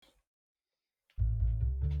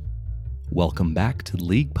Welcome back to the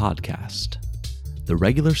League Podcast. The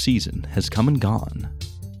regular season has come and gone,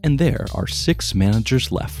 and there are 6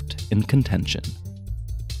 managers left in contention.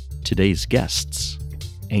 Today's guests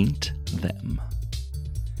ain't them.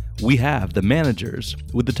 We have the managers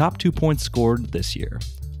with the top 2 points scored this year,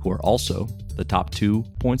 who are also the top 2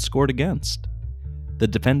 points scored against. The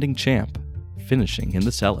defending champ finishing in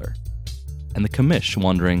the cellar, and the commish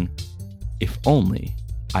wondering, if only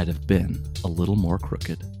I'd have been a little more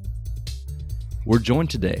crooked. We're joined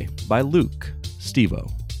today by Luke,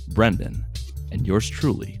 Stevo, Brendan, and yours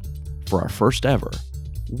truly for our first ever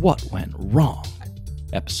What Went Wrong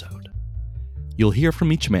episode. You'll hear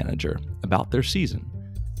from each manager about their season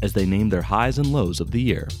as they name their highs and lows of the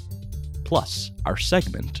year, plus our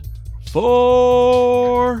segment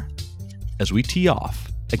 4 as we tee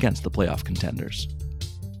off against the playoff contenders.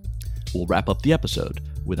 We'll wrap up the episode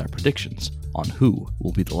with our predictions on who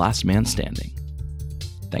will be the last man standing.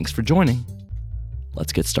 Thanks for joining.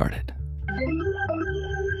 Let's get started.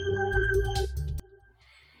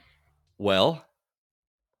 Well,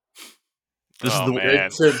 this is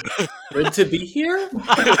the good to be here.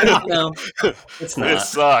 No, it's not. This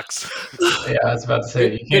sucks. Yeah, I was about to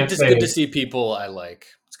say good to see people I like.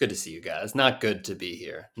 It's good to see you guys. Not good to be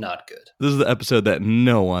here. Not good. This is the episode that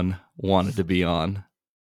no one wanted to be on.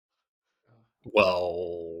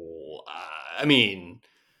 Well, I mean,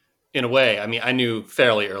 in a way, I knew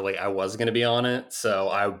fairly early I was going to be on it, so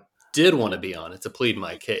I did want to be on it to plead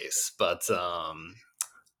my case. But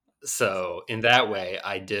so in that way,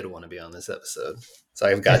 I did want to be on this episode. So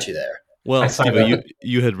I've got you there. Well, Steve,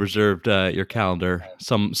 you had reserved your calendar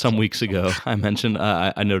some weeks ago. I mentioned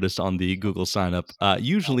I noticed on the Google sign up.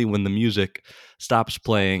 Usually, when the music stops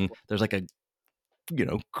playing, there's like a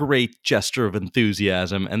great gesture of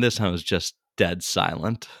enthusiasm, and this time was just dead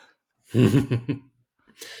silent.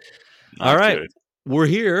 All right, good. We're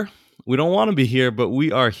here. We don't want to be here, but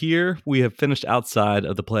we are here. We have finished outside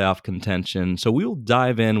of the playoff contention, so we will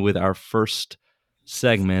dive in with our first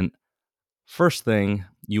segment. First thing,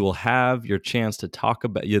 you will have your chance to talk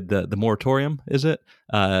about the moratorium, is it?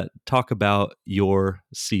 Talk about your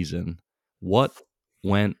season. What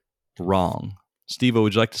went wrong? Steve,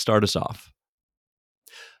 would you like to start us off?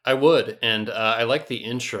 I would, and I like the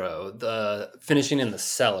intro, the finishing in the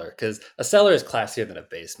cellar, because a cellar is classier than a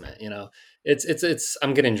basement. It's.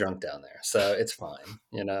 I'm getting drunk down there, so it's fine.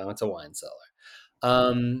 It's a wine cellar.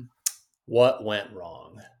 What went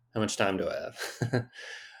wrong? How much time do I have?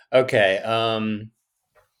 Okay.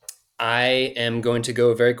 I am going to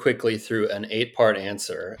go very quickly through an 8-part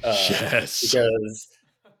answer. Yes. Because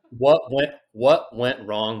what went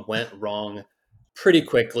wrong pretty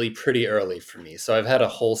quickly, pretty early for me. So I've had a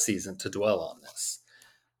whole season to dwell on this.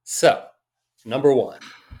 So, number 1,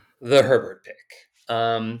 the Herbert pick.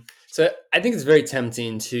 So I think it's very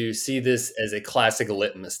tempting to see this as a classic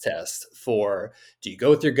litmus test for, do you go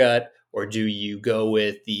with your gut or do you go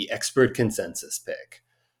with the expert consensus pick?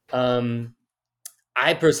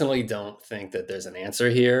 I personally don't think that there's an answer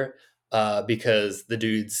here because the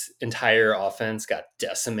dude's entire offense got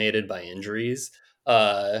decimated by injuries.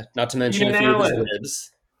 Not to mention a few of his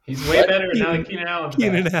ribs. He's way better now than Keenan Allen.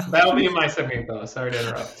 That'll be my segment, though. Sorry to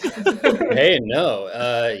interrupt. Hey, no.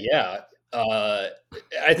 Yeah.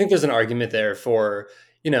 I think there's an argument there for,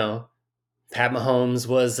 Pat Mahomes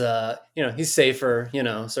was, he's safer,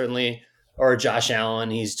 certainly. Or Josh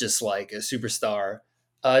Allen, he's just like a superstar.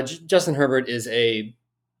 Justin Herbert is a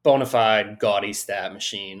bona fide, gaudy stat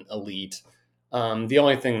machine, elite. The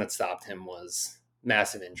only thing that stopped him was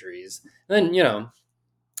massive injuries. And then,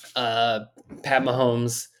 Pat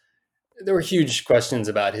Mahomes, there were huge questions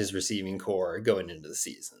about his receiving core going into the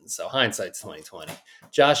season. So hindsight's 2020.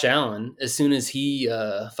 Josh Allen, as soon as he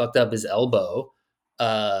fucked up his elbow,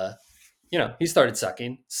 he started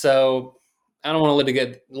sucking. So I don't want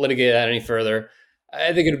to litigate that any further.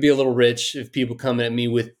 I think it would be a little rich if people come at me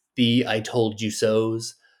with the "I told you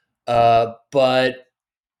so's," but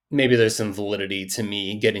maybe there's some validity to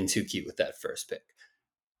me getting too cute with that first pick.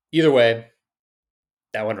 Either way,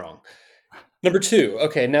 that went wrong. Number 2,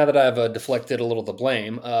 okay, now that I've deflected a little the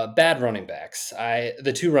blame, bad running backs.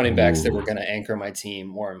 The 2 running backs that were going to anchor my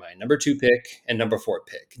team were my number 2 pick and number 4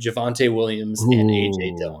 pick, Javonte Williams and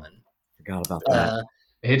A.J. Dillon. Forgot about that.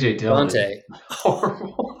 A.J. Dillon. Javonte.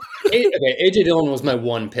 Horrible. A.J. Dillon was my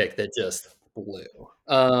one pick that just blew.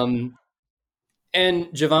 And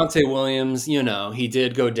Javonte Williams, he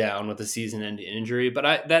did go down with a season-ending injury,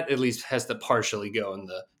 but that at least has to partially go in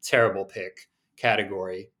the terrible pick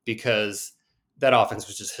category because that offense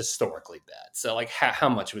was just historically bad. So, how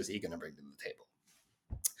much was he going to bring to the table?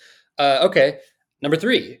 Okay, number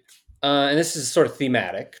 3, and this is sort of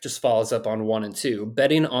thematic, just follows up on 1 and 2,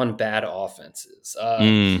 betting on bad offenses,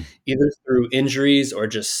 either through injuries or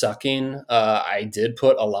just sucking. I did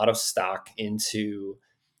put a lot of stock into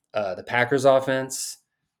the Packers offense,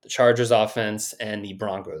 the Chargers offense, and the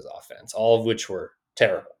Broncos offense, all of which were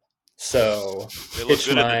terrible. So they looked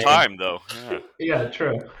good at the time, though. Yeah,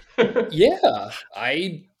 true. Yeah,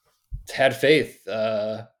 I had faith.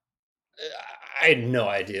 I had no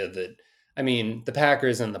idea that. I mean, the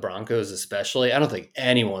Packers and the Broncos, especially. I don't think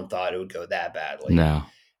anyone thought it would go that badly. No.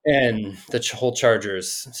 And the whole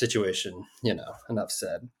Chargers situation, enough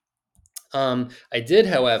said. I did,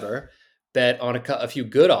 however, bet on a few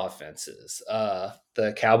good offenses.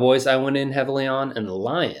 The Cowboys I went in heavily on, and the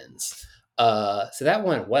Lions. So that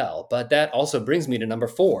went well. But that also brings me to number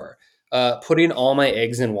 4, putting all my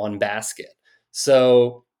eggs in one basket.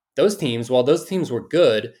 So those teams, while those teams were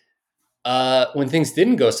good, when things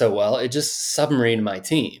didn't go so well, it just submarined my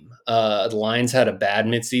team. The Lions had a bad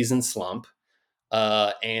midseason slump.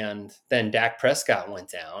 And then Dak Prescott went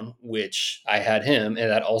down, which I had him, and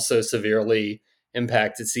that also severely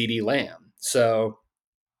impacted CeeDee Lamb. So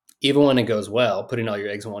even when it goes well, putting all your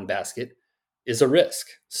eggs in one basket is a risk.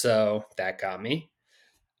 So that got me.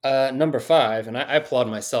 Number 5, and I applaud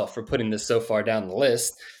myself for putting this so far down the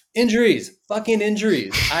list. Injuries, fucking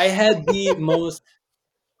injuries. I had the most.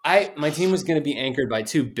 My team was going to be anchored by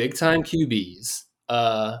 2 big time QBs.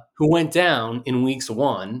 Who went down in weeks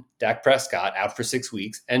 1, Dak Prescott out for 6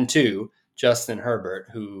 weeks, and 2, Justin Herbert,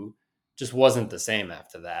 who just wasn't the same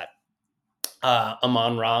after that.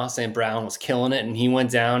 Amon-Ra St. Brown was killing it, and he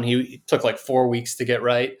went down. He took like 4 weeks to get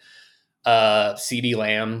right. CeeDee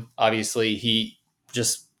Lamb, obviously, he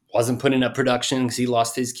just wasn't putting up production because he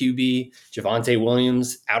lost his QB. Javonte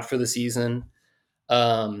Williams out for the season.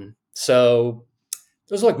 So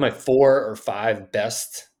those are like my 4 or 5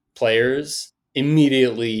 best players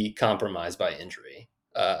immediately compromised by injury.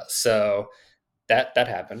 So that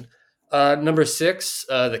happened. Number 6,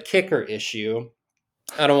 the kicker issue.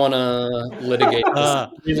 I don't want to litigate this.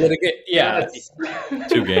 Relitigate. Yeah.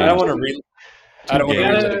 2 games. I don't want to I don't want to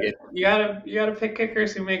relitigate. You gotta pick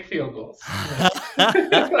kickers who make field goals.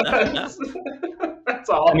 That's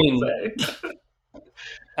all I mean.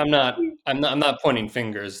 I'm not pointing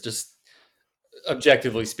fingers. Just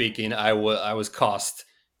objectively speaking, I was cost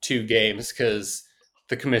 2 games because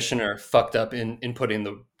the commissioner fucked up in putting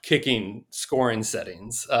the kicking scoring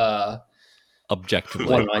settings. Objectively.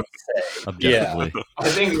 One might say. Objectively. Yeah. I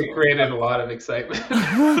think it created a lot of excitement.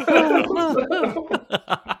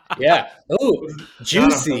 Yeah. Oh,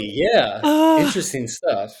 juicy. Yeah. Interesting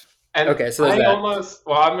stuff. And okay, so I'm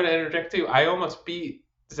going to interject too. I almost beat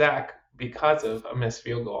Zach because of a missed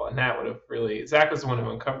field goal, and that would have really. Zach was the one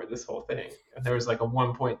who uncovered this whole thing, and there was like a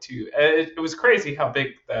 1.2. It was crazy how big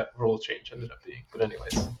that rule change ended up being. But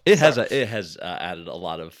anyways, it has added a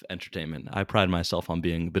lot of entertainment. I pride myself on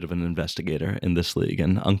being a bit of an investigator in this league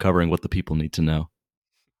and uncovering what the people need to know.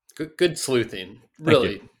 Good sleuthing,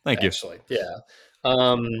 really. Thank you. Actually, yeah.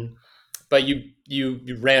 But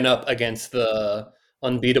you ran up against the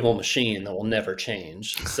unbeatable machine that will never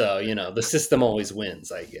change. So the system always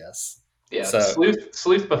wins, I guess. Yeah, so,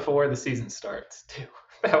 sleuth before the season starts too.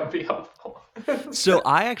 That would be helpful. So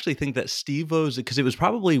I actually think that Steve-O's, because it was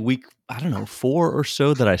probably week 4 or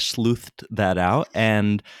so that I sleuthed that out,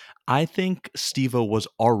 and I think Steve-O was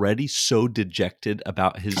already so dejected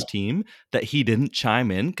about his team that he didn't chime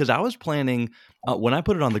in, because I was planning, when I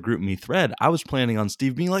put it on the GroupMe thread, I was planning on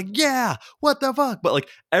Steve being like, yeah, what the fuck? But like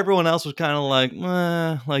everyone else was kind of like,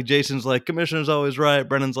 like Jason's like, commissioner's always right.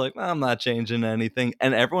 Brennan's like, I'm not changing anything.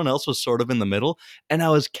 And everyone else was sort of in the middle. And I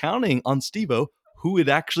was counting on Steve-O, who it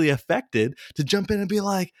actually affected, to jump in and be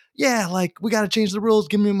like, yeah, like we got to change the rules.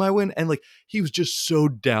 Give me my win. And like, he was just so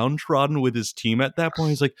downtrodden with his team at that point.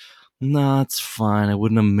 He's like, nah, it's fine. I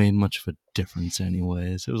wouldn't have made much of a difference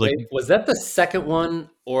anyways. It was like, was that the second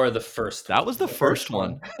one or the first one? That was the first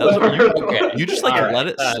one. That was okay. You just like let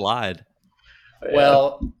it slide.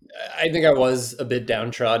 Well, I think I was a bit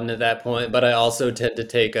downtrodden at that point, but I also tend to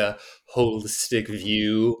take a holistic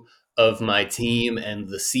view of my team and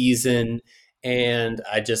the season. And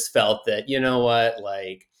I just felt that, you know what,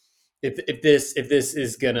 like if this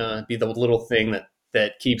is gonna be the little thing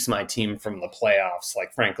that keeps my team from the playoffs,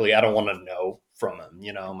 like frankly, I don't want to know from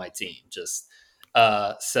them, my team. Just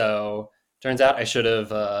so turns out I should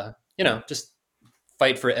have just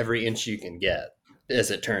fight for every inch you can get,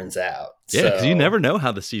 as it turns out. Yeah, because you never know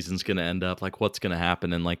how the season's gonna end up, like what's gonna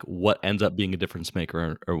happen and like what ends up being a difference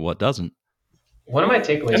maker or what doesn't. One of my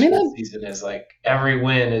takeaways from the season is like every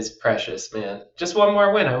win is precious, man. Just one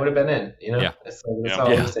more win, I would have been in. Yeah. That's all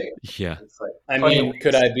I'm saying. Yeah. It's like, I mean,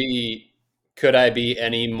 could I be could I be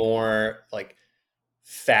any more like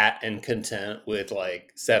fat and content with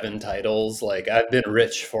like 7 titles? Like I've been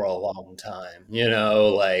rich for a long time,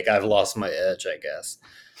 like I've lost my edge, I guess.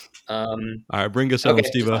 All right, bring us home, Okay,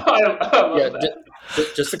 Steve. I love that.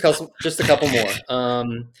 just a couple more.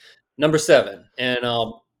 Number 7, and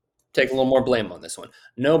I'll take a little more blame on this one.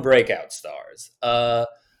 No breakout stars. A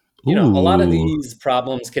lot of Ooh. these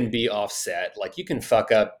problems can be offset. Like you can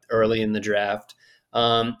fuck up early in the draft.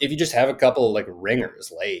 If you just have a couple of like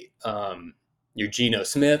ringers late, your Geno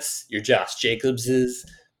Smiths, your Josh Jacobses,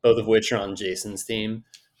 both of which are on Jason's team,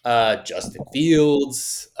 Justin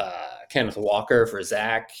Fields, Kenneth Walker for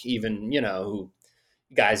Zach, even,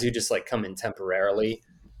 guys who just like come in temporarily.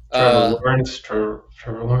 Trevor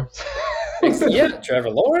Lawrence. Yeah, Trevor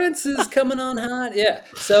Lawrence is coming on hot. Yeah.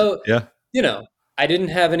 So, Yeah. I didn't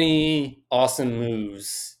have any awesome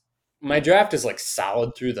moves. My draft is like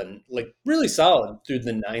really solid through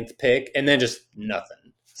the 9th pick, and then just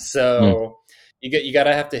nothing. So you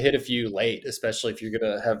gotta have to hit a few late, especially if you're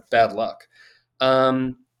gonna have bad luck.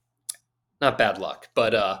 Not bad luck,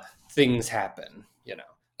 but things happen.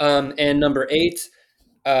 And number 8,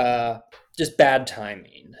 just bad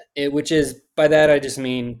timing. Which is, by that I just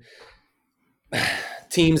mean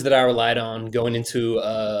teams that I relied on going into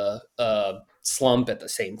a slump at the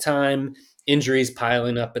same time, injuries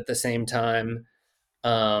piling up at the same time.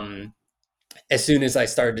 As soon as I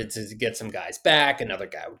started to get some guys back, another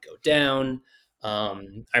guy would go down. I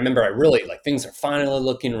remember I really like things are finally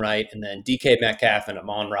looking right, and then DK Metcalf and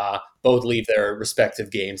Amon-Ra both leave their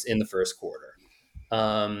respective games in the first quarter.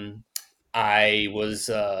 I was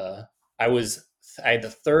I had the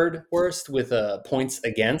 3rd worst with points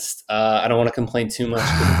against. I don't want to complain too much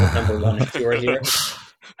because number 1 and 2 are here.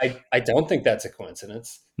 I don't think that's a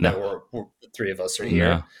coincidence that we're the 3 of us are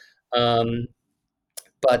here. No.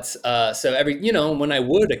 But so when I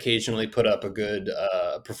would occasionally put up a good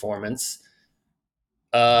performance,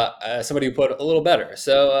 somebody would put a little better.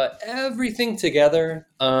 So everything together,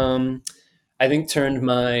 I think turned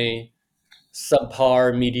my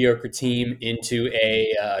subpar, mediocre team into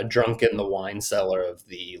a drunk in the wine cellar of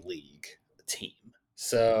the league team.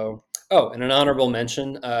 So, and an honorable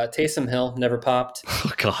mention: Taysom Hill never popped.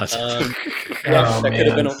 Oh God. That could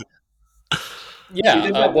have been. Yeah, he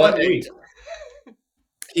did that one week.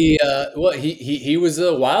 He was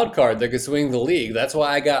a wild card that could swing the league. That's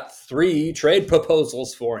why I got 3 trade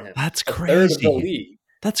proposals for him. That's crazy. A third of the league.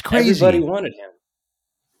 That's crazy. Everybody wanted him.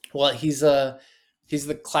 Well, he's the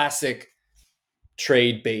classic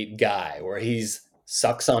trade bait guy where he's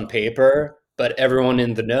sucks on paper, but everyone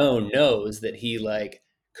in the know knows that he like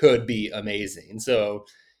could be amazing. So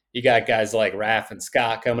you got guys like Raph and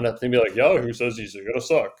Scott coming up and be like, "Yo, who says he's gonna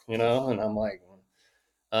suck?" And I'm like,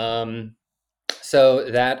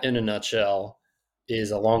 so that in a nutshell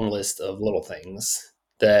is a long list of little things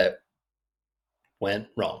that went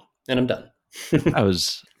wrong, and I'm done. That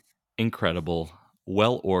was incredible,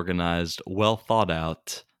 well organized, well thought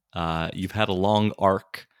out. You've had a long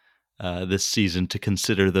arc this season to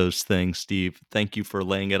consider those things, Steve. Thank you for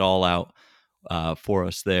laying it all out for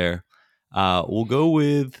us there. We'll go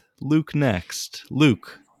with Luke next.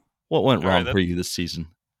 Luke, what went wrong for you this season?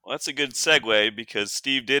 Well, that's a good segue because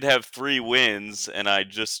Steve did have 3 wins, and I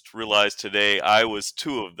just realized today I was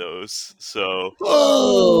 2 of those. So,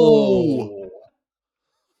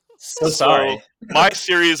 so sorry. My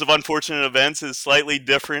series of unfortunate events is slightly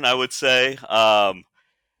different, I would say.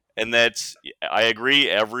 And that's, I agree,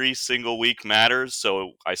 every single week matters.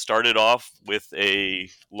 So I started off with a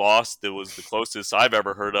loss that was the closest I've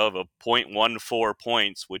ever heard of 0.14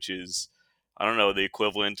 points, which is, I don't know, the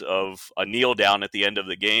equivalent of a kneel down at the end of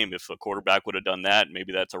the game. If a quarterback would have done that,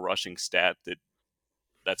 maybe that's a rushing stat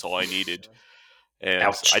that's all I needed. And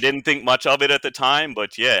Ouch. I didn't think much of it at the time,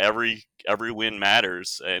 but yeah, every win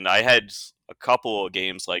matters. And I had a couple of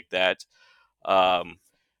games like that.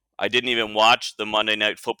 I didn't even watch the Monday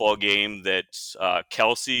Night Football game that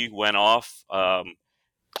Kelsey went off.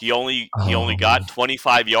 He only got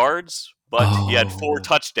 25 yards, but he had 4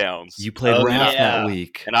 touchdowns. You played Raph that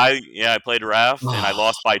week, and I played Raph, and I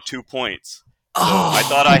lost by 2 points. So I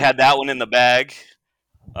thought I had that one in the bag.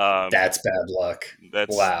 That's bad luck. That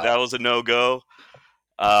was a no-go.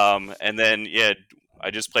 And then I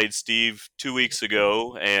just played Steve 2 weeks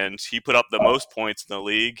ago, and he put up the most points in the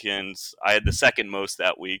league, and I had the second most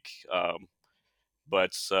that week.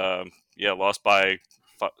 Lost by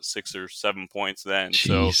 6 or 7 points then.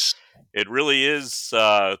 Jeez. So it really is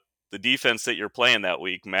the defense that you're playing that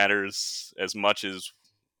week matters as much as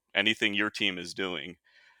anything your team is doing.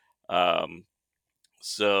 I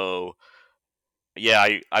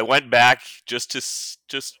went back just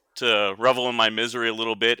to revel in my misery a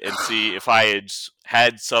little bit and see if I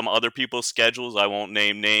had some other people's schedules. I won't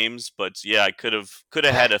name names, but yeah, I could have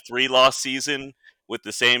had a 3-loss season with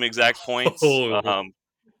the same exact points. Oh.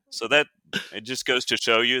 So that it just goes to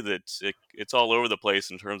show you that it's all over the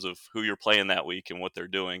place in terms of who you're playing that week and what they're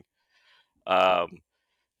doing.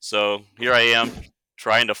 So here I am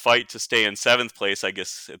trying to fight to stay in 7th place, I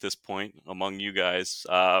guess, at this point among you guys.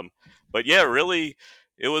 But yeah, really,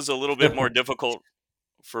 it was a little bit more difficult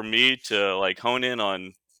for me to like hone in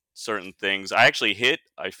on certain things. I actually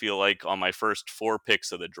I feel like on my first 4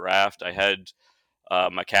 picks of the draft, I had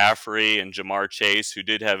McCaffrey and Jamar Chase, who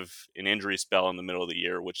did have an injury spell in the middle of the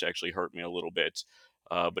year, which actually hurt me a little bit.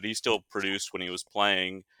 But he still produced when he was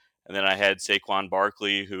playing. And then I had Saquon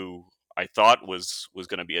Barkley, who I thought was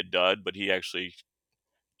going to be a dud, but he actually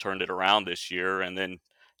turned it around this year. And then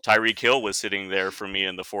Tyreek Hill was sitting there for me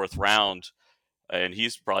in the 4th round, and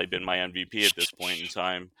he's probably been my MVP at this point in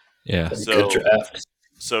time. Yeah. Good draft.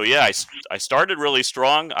 So yeah, I started really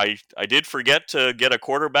strong. I did forget to get a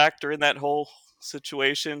quarterback during that whole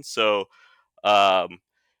situation. So I'd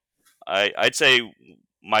say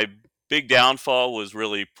my big downfall was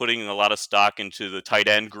really putting a lot of stock into the tight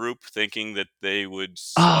end group, thinking that they would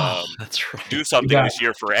that's right. do something this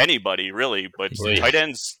year for anybody, really. But tight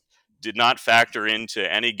ends did not factor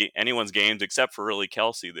into anyone's games except for really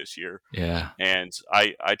Kelsey this year. Yeah. And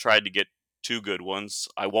I tried to get 2 good ones.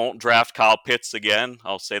 I won't draft Kyle Pitts again.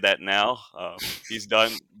 I'll say that now. He's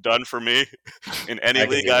done for me in any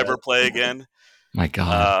league I ever play again. My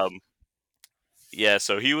God. Yeah,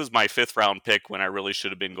 so he was my 5th round pick when I really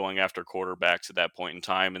should have been going after quarterbacks at that point in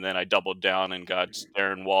time. And then I doubled down and got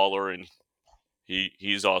Darren Waller, and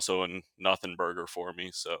he's also a nothing burger for me.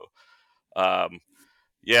 So,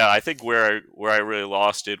 yeah, I think where I really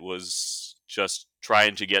lost it was just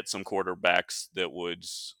trying to get some quarterbacks that would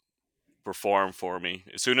perform for me.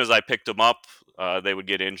 As soon as I picked them up, they would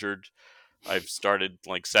get injured. I've started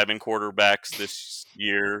like 7 quarterbacks this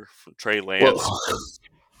year from Trey Lance.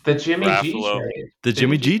 The Jimmy Raffalo. G trade. The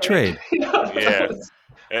Jimmy G trade. Yeah.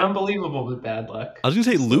 Unbelievable with bad luck. I was going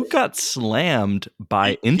to say, Luke got slammed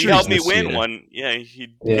by injuries. He helped me this win year. one. Yeah,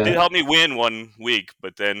 he did help me win one week,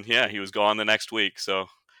 but then, yeah, he was gone the next week. So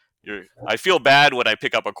I feel bad when I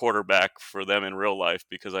pick up a quarterback for them in real life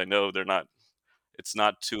because I know it's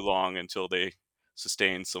not too long until they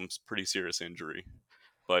sustain some pretty serious injury.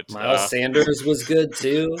 But Miles Sanders was good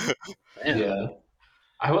too. Yeah.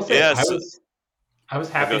 I will say, I was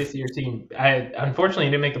happy to see your team. Unfortunately,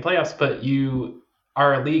 you didn't make the playoffs, but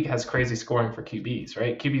our league has crazy scoring for QBs,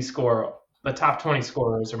 right? QB score, the top 20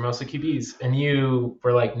 scorers are mostly QBs, and you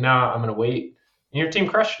were like, nah, I'm going to wait. And your team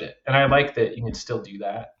crushed it. And I like that you can still do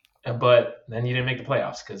that. But then you didn't make the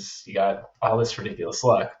playoffs because you got all this ridiculous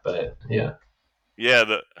luck. But yeah.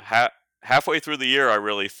 Yeah, halfway through the year, I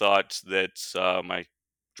really thought that my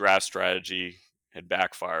draft strategy had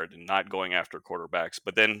backfired and not going after quarterbacks.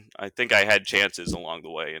 But then I think I had chances along the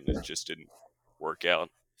way, and it just didn't work out.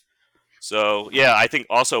 So, yeah, I think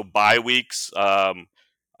also bye weeks,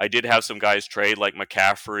 I did have some guys trade like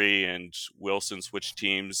McCaffrey and Wilson switch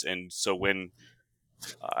teams. And so when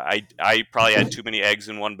I probably had too many eggs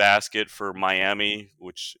in one basket for Miami,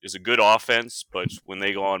 which is a good offense, but when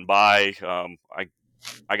they go on bye,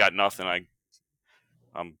 I got nothing.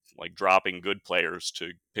 I'm like dropping good players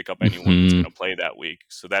to pick up anyone who's going to play that week.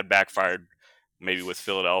 So that backfired maybe with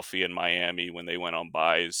Philadelphia and Miami when they went on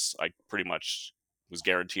buys. I pretty much was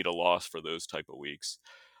guaranteed a loss for those type of weeks.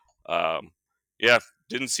 Yeah,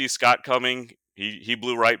 didn't see Scott coming. He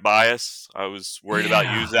blew right by us. I was worried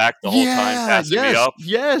about you, Zach, the whole time passing me up.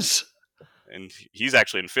 Yes. And he's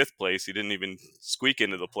actually in 5th place. He didn't even squeak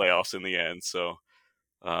into the playoffs in the end. So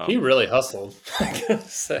he really hustled. I gotta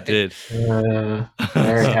say. Did.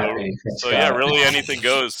 Very happy. So yeah, really anything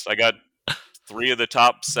goes. I got 3 of the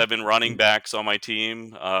top 7 running backs on my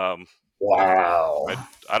team. Wow.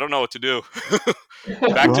 I don't know what to do.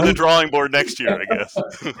 Back to the drawing board next year, I guess.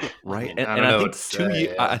 Right. I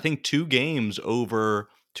And I think 2 games over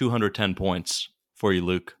 210 points for you,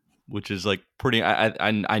 Luke, which is like pretty.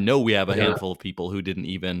 I know we have a handful of people who didn't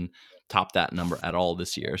even top that number at all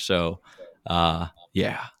this year. So,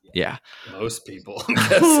 yeah. Most people, I'm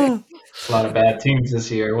guessing. A lot of bad teams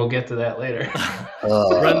this year. We'll get to that later.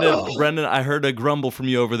 Brendan, I heard a grumble from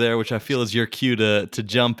you over there, which I feel is your cue to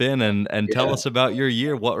jump in and tell us about your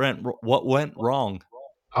year. What went wrong?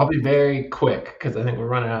 I'll be very quick because I think we're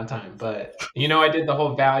running out of time. But, I did the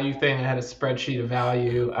whole value thing. I had a spreadsheet of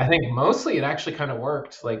value. I think mostly it actually kind of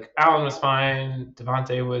worked. Like, Allen was fine.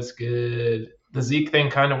 Devontae was good. The Zeke thing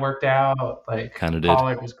kind of worked out. Like,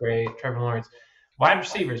 Pollard was great. Trevor Lawrence. Wide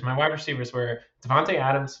receivers. My wide receivers were Devontae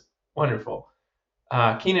Adams, wonderful.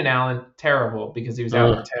 Keenan Allen, terrible because he was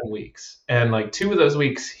out for 10 weeks. And like 2 of those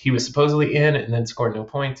weeks, he was supposedly in and then scored no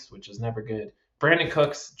points, which is never good. Brandon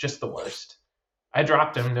Cooks, just the worst. I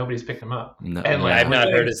dropped him. Nobody's picked him up. No, and like, I've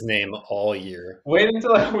not heard his name all year. Wait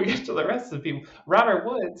until we get to the rest of the people. Robert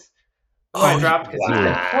Woods, who I dropped because he's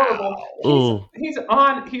been horrible.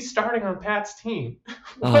 He's starting on Pat's team.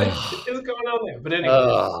 What is going on there? But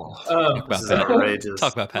anyway, this is outrageous.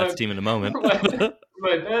 Talk about Pat's team in a moment.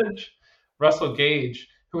 my bench, Russell Gage,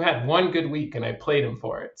 who had one good week, and I played him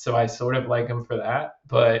for it, so I sort of like him for that.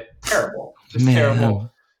 But terrible, just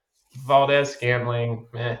terrible. Valdez, Scantling,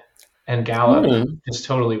 meh, and Gallup, just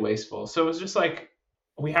totally wasteful. So it was just like,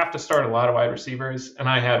 we have to start a lot of wide receivers, and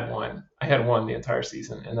I had one. I had one the entire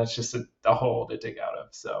season, and that's just a hole to dig out of.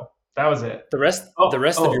 So that was it. The rest of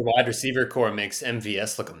your wide receiver core makes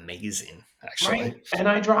MVS look amazing, actually. Right. And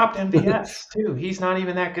I dropped MVS too. He's not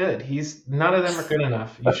even that good. None of them are good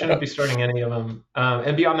enough. You shouldn't be starting any of them.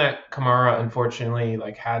 And beyond that, Kamara unfortunately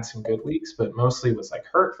had some good weeks, but mostly was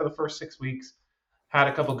hurt for the first 6 weeks. Had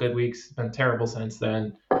a couple good weeks. Been terrible since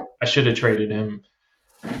then. I should have traded him.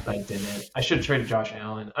 I didn't. I should have traded Josh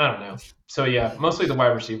Allen. I don't know. So yeah, mostly the wide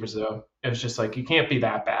receivers though. It was just you can't be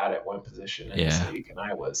that bad at one position in this league, and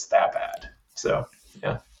I was that bad. So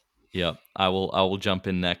yeah. Yep. I will jump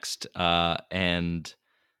in next, and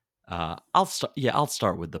I'll start. Yeah, I'll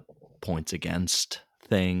start with the points against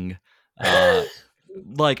thing. I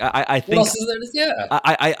think what else is there? Yeah.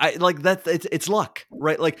 I like that. It's luck,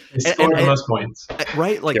 right? Like scored the most points,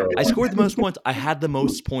 right? Like I scored the most points. I had the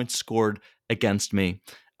most points scored against me.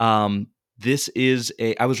 This is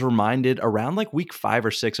I was reminded around week 5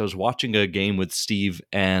 or 6, I was watching a game with Steve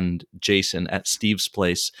and Jason at Steve's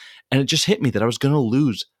place, and it just hit me that I was going to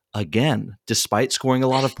lose again, despite scoring a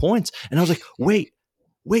lot of points. And I was like, wait,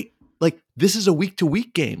 this is a week to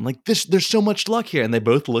week game. There's so much luck here. And they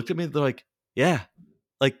both looked at me. They're like, yeah,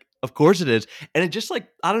 of course it is. And it just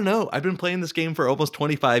I don't know. I've been playing this game for almost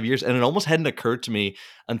 25 years, and it almost hadn't occurred to me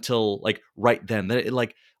until right then that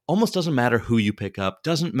it almost doesn't matter who you pick up,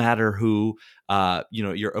 doesn't matter who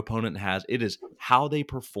your opponent has. It is how they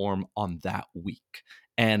perform on that week.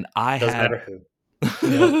 And doesn't matter who.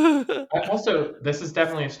 Yeah. Also, this is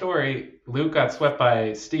definitely a story. Luke got swept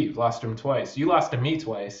by Steve, lost him twice. You lost to me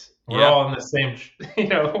twice. We're all in the same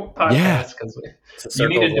podcast because you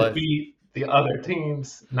needed to beat the other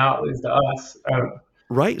teams, not lose to us.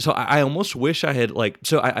 Right. So I almost wish I had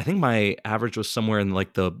I think my average was somewhere in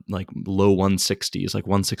the low 160s,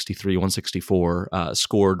 163, 164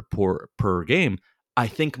 scored per game. I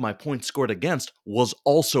think my points scored against was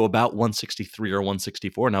also about 163 or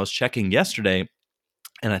 164. And I was checking yesterday,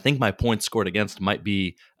 and I think my points scored against might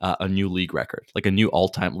be a new league record, a new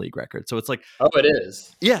all-time league record. So it's oh, it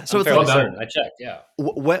is. Yeah. So I'm certain. I checked. Yeah.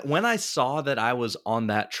 When I saw that I was on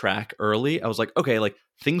that track early, I was like, okay,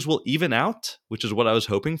 things will even out, which is what I was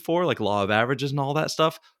hoping for, law of averages and all that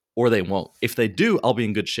stuff, or they won't. If they do, I'll be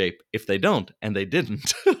in good shape. If they don't, and they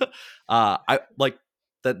didn't,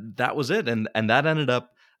 that was it. And that ended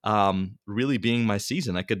up really being my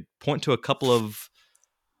season. I could point to a couple of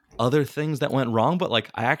other things that went wrong, but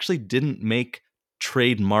I actually didn't make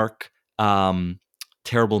trademark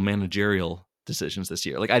terrible managerial decisions this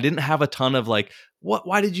year. I didn't have a ton of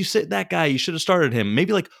why did you sit that guy? You should have started him.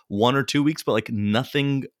 Maybe 1 or 2 weeks, but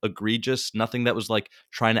nothing egregious, nothing that was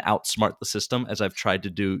trying to outsmart the system as I've tried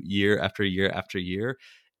to do year after year after year.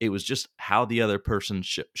 It was just how the other person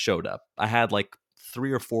showed up. I had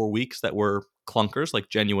 3 or 4 weeks that were clunkers,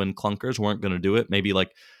 genuine clunkers, weren't going to do it. Maybe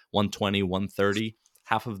 120, 130.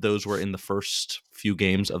 Half of those were in the first few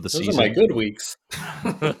games of the season. Those are my good weeks.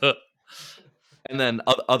 And then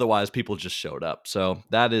otherwise, people just showed up. So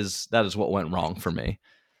that is what went wrong for me.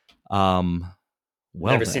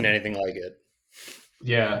 Never seen anything like it.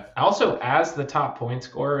 Yeah. Also, as the top point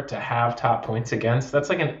scorer, to have top points against, that's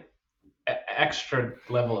an extra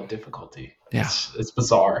level of difficulty. Yeah. It's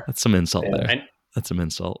bizarre. That's some insult there. That's some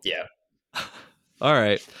insult. Yeah. All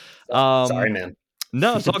right. Sorry, man.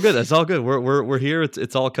 No, it's all good. It's all good. We're here.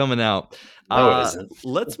 It's all coming out. No, it isn't.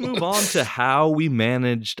 Let's move on to how we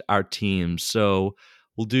managed our teams. So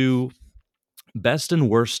we'll do best and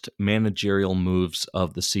worst managerial moves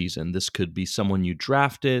of the season. This could be someone you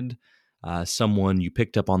drafted, someone you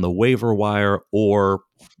picked up on the waiver wire, or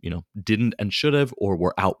didn't and should have, or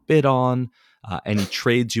were outbid on. Any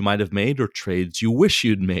trades you might have made, or trades you wish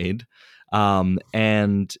you'd made.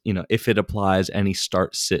 And if it applies, any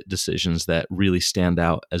start-sit decisions that really stand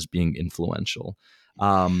out as being influential.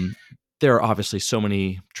 There are obviously so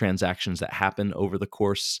many transactions that happen over the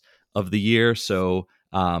course of the year. So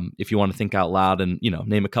if you want to think out loud and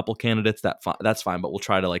name a couple candidates, that's fine. But we'll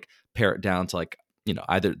try to pare it down to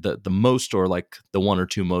either the most or like the one or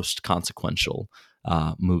two most consequential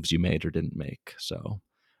moves you made or didn't make. So,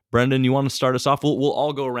 Brendan, you want to start us off? We'll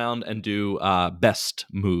all go around and do best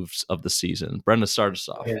moves of the season. Brendan, start us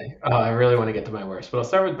off. Okay. I really want to get to my worst, but I'll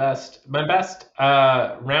start with best. My best,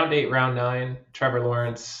 round 8, round 9, Trevor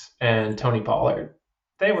Lawrence and Tony Pollard.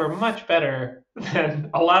 They were much better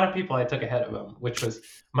than a lot of people I took ahead of them, which was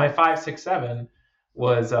my 5, 6, 7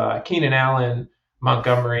 was Keenan Allen,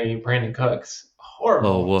 Montgomery, Brandon Cooks.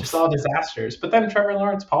 Horrible, just all disasters. But then Trevor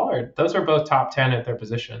Lawrence, Pollard, those were both top 10 at their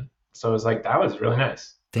position. So it was like, that was really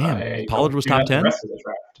nice. Damn, Pollard was top 10? The rest of the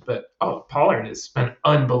draft. But, Pollard has been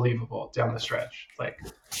unbelievable down the stretch. Like,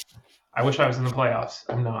 I wish I was in the playoffs.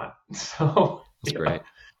 I'm not. So That's great.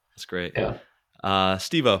 That's great. Yeah.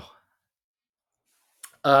 Steve-O.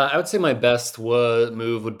 I would say my best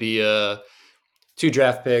move would be 2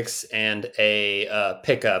 draft picks and a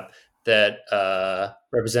pickup that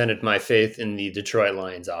represented my faith in the Detroit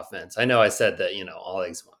Lions offense. I know I said that, all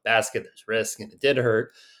eggs in one basket, there's risk, and it did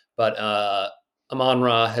hurt, but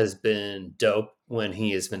Amon-Ra has been dope when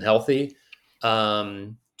he has been healthy.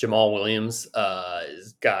 Jamal Williams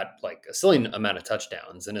has got like a silly amount of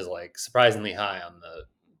touchdowns and is like surprisingly high on the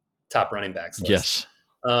top running backs list.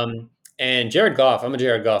 Yes. And Jared Goff, I'm a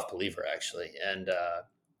Jared Goff believer, actually. And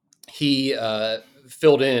he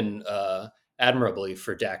filled in admirably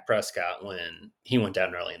for Dak Prescott when he went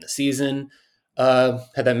down early in the season. Had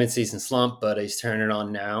that midseason slump, but he's turning it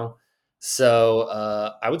on now. So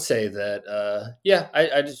I would say that,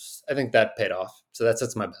 I think that paid off. So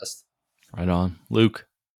that's my best. Right on. Luke.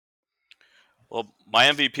 Well, my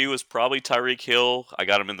MVP was probably Tyreek Hill. I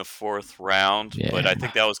got him in the 4th round, but I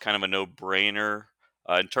think that was kind of a no-brainer.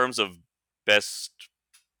 In terms of best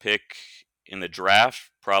pick in the draft,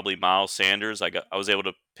 probably Miles Sanders. I was able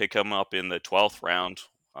to pick him up in the 12th round.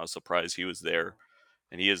 I was surprised he was there,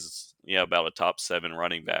 and he is about a top 7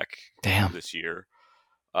 running back this year.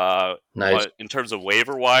 Nice. But in terms of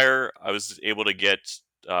waiver wire, I was able to get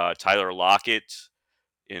Tyler Lockett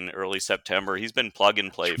in early September. He's been plug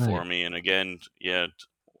and play for me, and again, a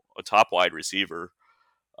top wide receiver.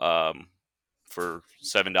 For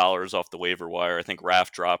 $7 off the waiver wire. I think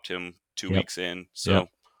Raf dropped him 2 weeks in. So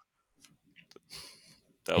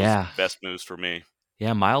that was the best moves for me.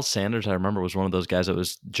 Yeah, Miles Sanders, I remember, was one of those guys that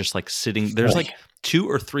was just like sitting. There's like 2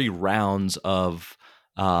 or 3 rounds of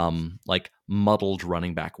like muddled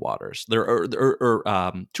running back waters. There are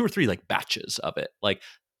 2 or 3 like batches of it. Like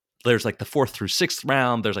there's like the 4th through 6th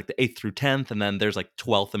round, there's like the 8th through 10th, and then there's like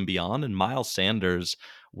 12th and beyond. And Miles Sanders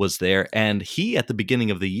was there. And he, at the beginning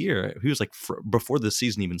of the year, he was like, before the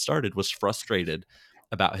season even started, was frustrated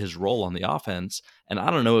about his role on the offense. And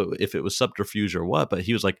I don't know if it was subterfuge or what, but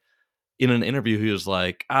he was like, in an interview, he was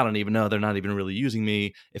like, I don't even know. They're not even really using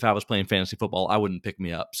me. If I was playing fantasy football, I wouldn't pick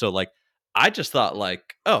me up. So like, I just thought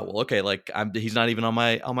like, oh, well, okay, like he's not even on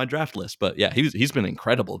my draft list. But yeah, he's been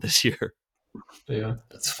incredible this year. Yeah,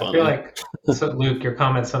 that's fun. I feel like, so Luke, your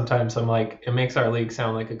comments sometimes, I'm like, it makes our league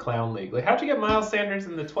sound like a clown league. Like, how'd you get Miles Sanders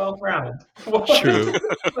in the 12th round? True.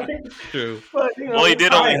 True. But, well, he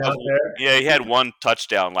did only have, he had 1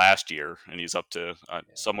 touchdown last year, and he's up to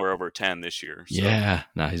somewhere over 10 this year. So. Yeah,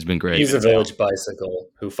 he's been great. He's a village bicycle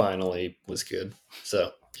who finally was good.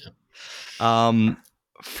 So,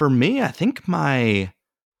 for me, I think my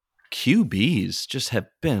QBs just have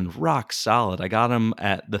been rock solid. I got him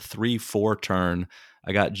at the 3-4 turn.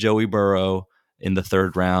 I got Joey Burrow in the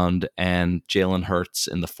 3rd round and Jalen Hurts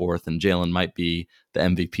in the 4th, and Jalen might be the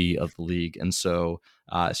MVP of the league. And so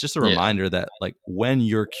it's just a reminder that like when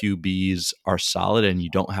your QBs are solid and you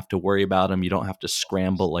don't have to worry about them, you don't have to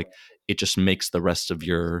scramble, like it just makes the rest of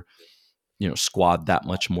your squad that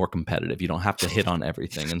much more competitive. You don't have to hit on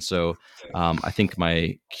everything. And so I think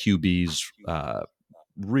my QBs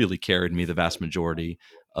really carried me the vast majority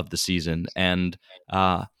of the season. And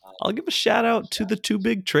I'll give a shout out to the 2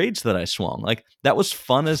 big trades that I swung. Like that was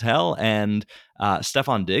fun as hell. And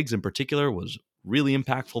Stephon Diggs in particular was really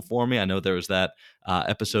impactful for me. I know there was that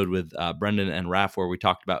episode with Brendan and Raf where we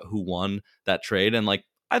talked about who won that trade. And like,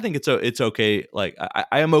 I think it's okay. Like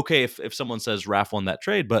I am okay if someone says Raf won that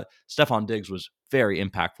trade, but Stephon Diggs was very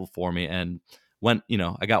impactful for me. And when,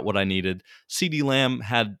 I got what I needed. CeeDee Lamb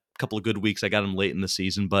had couple of good weeks. I got him late in the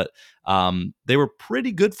season, but they were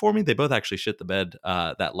pretty good for me. They both actually shit the bed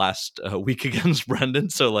that last week against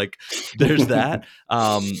Brendan. So like there's that.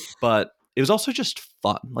 But it was also just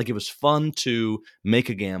fun. Like it was fun to make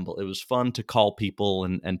a gamble. It was fun to call people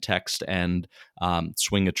and text and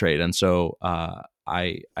swing a trade. And so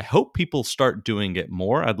I hope people start doing it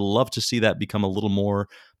more. I'd love to see that become a little more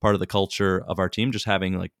part of the culture of our team, just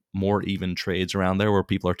having like more even trades around there where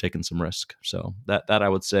people are taking some risk. So that I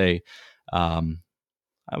would say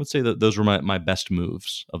I would say that those were my best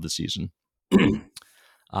moves of the season.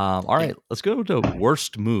 All right, let's go to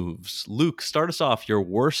worst moves. Luke, start us off. Your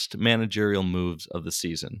worst managerial moves of the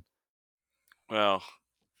season. Well,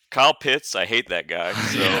 Kyle Pitts, I hate that guy.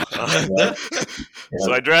 Yeah.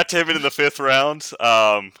 So I drafted him in the 5th round.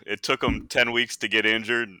 It took him 10 weeks to get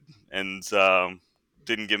injured and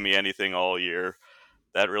didn't give me anything all year.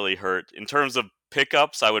 That really hurt. In terms of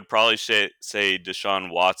pickups, I would probably say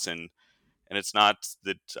Deshaun Watson. And it's not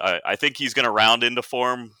that I think he's going to round into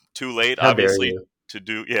form too late, How dare obviously, you? to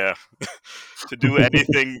do to do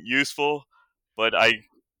anything useful. But I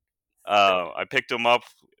picked him up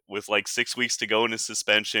with like 6 weeks to go in his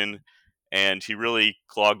suspension, and he really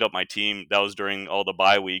clogged up my team. That was during all the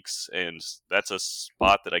bye weeks, and that's a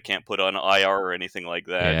spot that I can't put on IR or anything like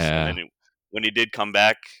that. And Yeah. then when he did come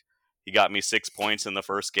back, he got me 6 points in the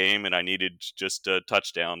first game, and I needed just a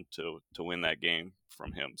touchdown to win that game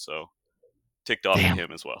from him. So ticked off at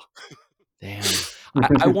him as well. Damn.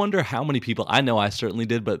 I wonder how many people, I know I certainly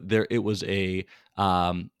did, but it was a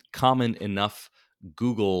common enough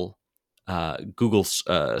Google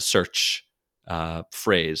search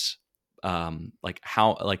phrase.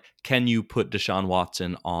 Can you put Deshaun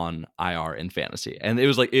Watson on IR in fantasy? And it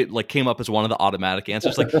was it came up as one of the automatic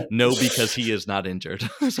answers, like no, because he is not injured.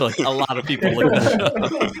 So like a lot of people looked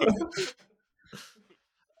that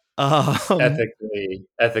up.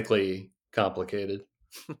 Ethically complicated.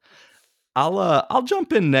 I'll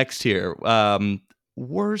jump in next here.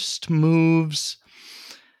 Worst moves.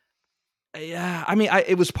 Yeah, I mean,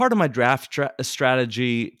 it was part of my draft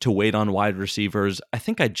strategy to wait on wide receivers. I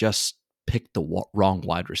think I just picked the wrong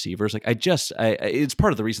wide receivers. Like it's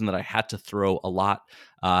part of the reason that I had to throw a lot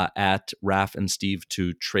at Raph and Steve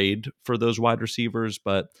to trade for those wide receivers.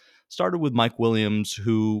 But started with Mike Williams,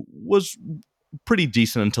 who was pretty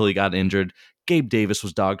decent until he got injured. Gabe Davis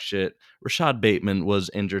was dog shit. Rashad Bateman was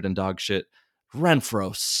injured and dog shit.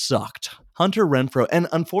 Renfro sucked. Hunter Renfro, and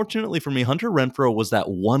unfortunately for me, Hunter Renfro was that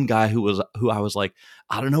one guy who I was like,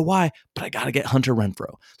 I don't know why, but I gotta get Hunter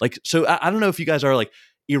Renfro. Like, so I don't know if you guys are like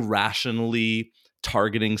irrationally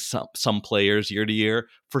targeting some players year to year.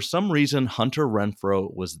 For some reason, Hunter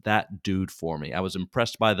Renfro was that dude for me. I was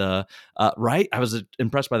impressed by the I was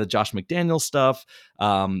impressed by the Josh McDaniels stuff.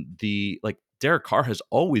 Derek Carr has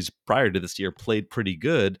always prior to this year played pretty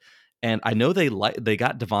good. And I know they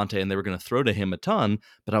got Devontae and they were going to throw to him a ton,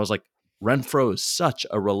 but I was like, Renfro is such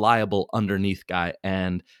a reliable underneath guy.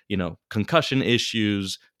 And, concussion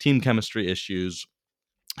issues, team chemistry issues,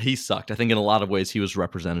 he sucked. I think in a lot of ways he was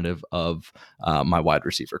representative of my wide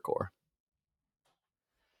receiver core.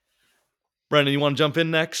 Brendan, you want to jump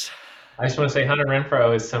in next? I just want to say Hunter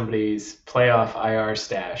Renfro is somebody's playoff IR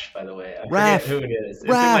stash, by the way. I forget who it is. It's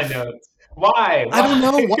in my notes. Why? I don't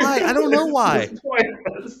know why. I don't know why.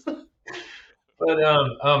 But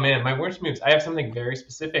oh man, my worst moves. I have something very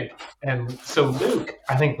specific, and so Luke,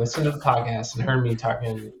 I think, listened to the podcast and heard me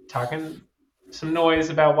talking some noise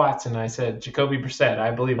about Watson. I said Jacoby Brissett. I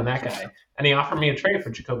believe in that guy, and he offered me a trade for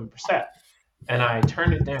Jacoby Brissett, and I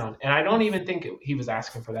turned it down. And I don't even think he was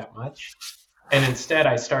asking for that much. And instead,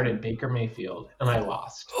 I started Baker Mayfield, and I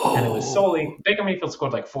lost. And it was solely Baker Mayfield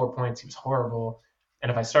scored like 4 points. He was horrible. And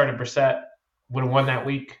if I started Brissett, would have won that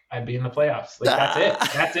week, I'd be in the playoffs. Like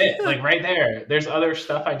that's it. Like right there. There's other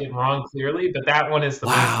stuff I did wrong clearly, but that one is the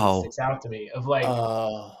one that sticks out to me. Of like,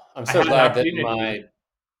 I'm so glad that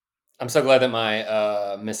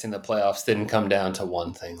my missing the playoffs didn't come down to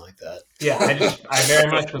one thing like that. Yeah, I very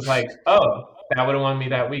much was like, oh, that would have won me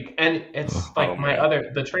that week. And it's like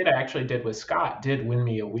the trade I actually did with Scott did win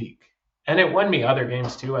me a week, and it won me other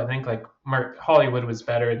games too. I think like Hollywood was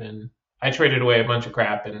better than. I traded away a bunch of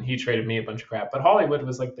crap, and he traded me a bunch of crap. But Hollywood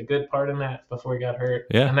was like the good part in that before he got hurt.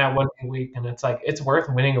 Yeah. And that 1 week, and it's like it's worth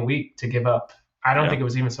winning a week to give up. I don't think it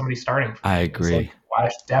was even somebody starting. For me. I agree. Like, well,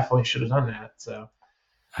 I definitely should have done that. So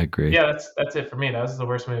I agree. Yeah, that's it for me. That was the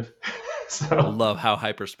worst move. So I love how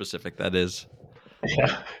hyper specific that is.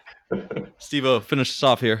 Yeah. Steve-O, finish us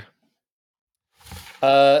off here.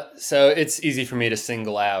 So it's easy for me to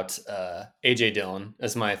single out AJ Dillon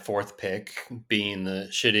as my 4th pick, being the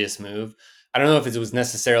shittiest move. I don't know if it was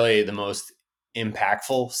necessarily the most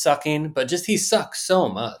impactful sucking, but just he sucks so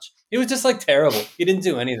much. He was just like terrible. He didn't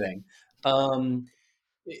do anything.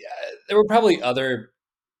 There were probably other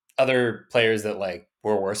players that like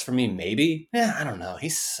were worse for me. Maybe, I don't know. He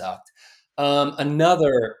sucked.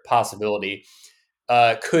 Another possibility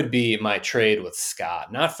could be my trade with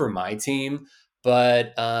Scott, not for my team.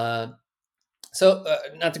 But not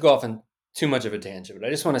to go off on too much of a tangent, but I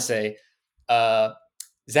just want to say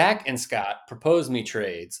Zach and Scott proposed me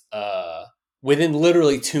trades within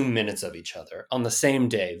literally 2 minutes of each other on the same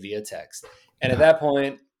day via text. And at that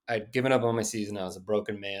point, I'd given up on my season. I was a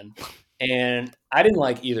broken man. And I didn't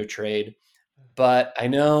like either trade, but I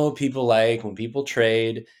know people like when people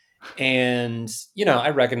trade. And, I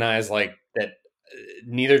recognize like that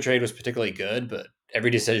neither trade was particularly good, but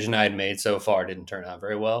every decision I had made so far didn't turn out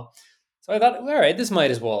very well. So I thought, all right, this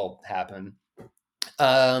might as well happen.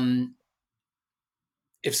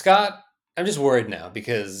 If Scott, I'm just worried now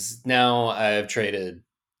because now I've traded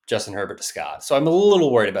Justin Herbert to Scott. So I'm a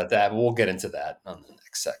little worried about that, but we'll get into that on the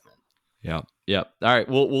next segment. Yeah. All right.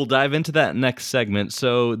 We'll dive into that next segment.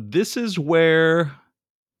 So this is where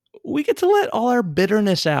we get to let all our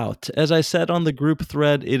bitterness out. As I said on the group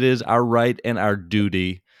thread, it is our right and our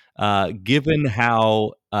duty, given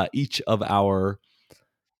how each of our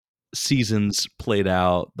seasons played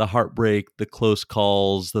out, the heartbreak, the close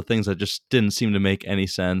calls, the things that just didn't seem to make any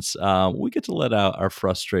sense. We get to let out our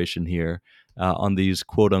frustration here on these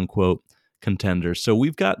quote unquote contenders. So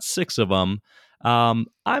we've got 6 of them. I'm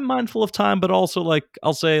mindful of time, but also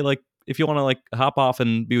I'll say if you want to hop off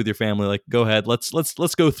and be with your family, go ahead.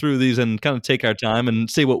 Let's go through these and kind of take our time and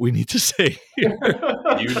say what we need to say. You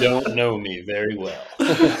don't know me very well.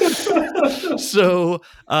 So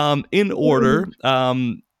in order,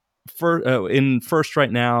 in first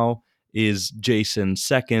right now is Jason.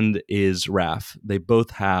 Second is Raph. They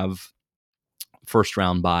both have first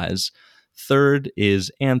round buys. Third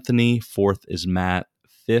is Anthony. Fourth is Matt.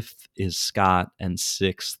 Fifth is Scott. And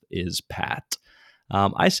sixth is Pat.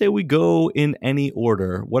 I say we go in any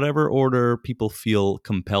order, whatever order people feel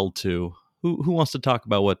compelled to. Who wants to talk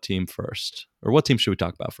about what team first? Or what team should we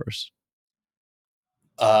talk about first?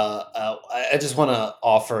 I just want to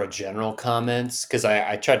offer a general comments because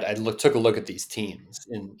I took a look at these teams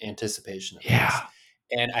in anticipation of this,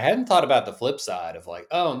 and I hadn't thought about the flip side of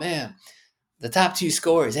oh man, the top 2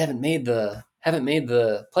 scorers haven't made the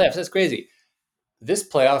playoffs. That's crazy. This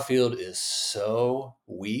playoff field is so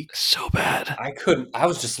weak, so bad. I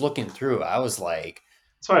was just looking through. I was like,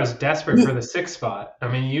 that's why I was desperate for the 6th spot. I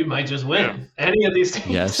mean, you might just win any of these teams.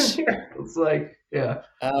 Yes. Here. It's yeah.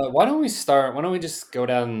 Why don't we just go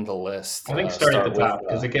down the list? I think start at the top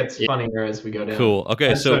because it gets funnier as we go down. Cool.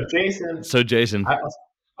 Okay. So Jason.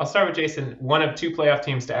 I'll start with Jason. One of 2 playoff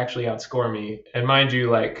teams to actually outscore me, and mind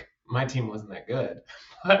you, my team wasn't that good,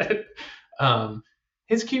 but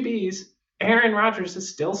his QBs, Aaron Rodgers is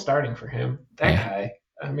still starting for him. That guy.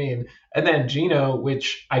 I mean, and then Geno,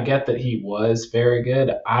 which I get that he was very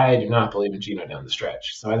good. I do not believe in Geno down the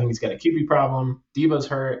stretch. So I think he's got a QB problem. Debo's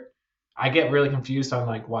hurt. I get really confused on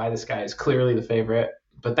why this guy is clearly the favorite.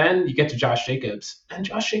 But then you get to Josh Jacobs, and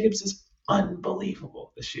Josh Jacobs is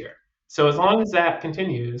unbelievable this year. So as long as that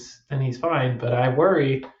continues, then he's fine. But I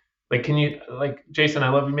worry, can you, Jason, I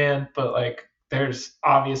love you, man, but there's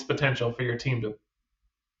obvious potential for your team to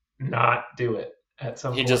not do it at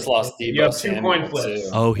some point. He just lost Debo. You have 2 coin flips.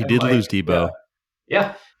 Oh, he did lose Debo.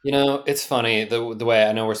 Yeah. It's funny the way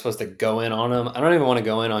I know we're supposed to go in on him. I don't even want to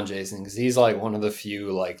go in on Jason because he's one of the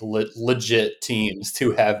few legit teams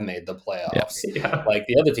to have made the playoffs. Yeah.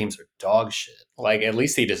 The other teams are dog shit. At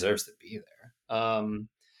least he deserves to be there.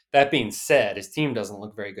 That being said, his team doesn't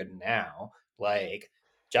look very good now.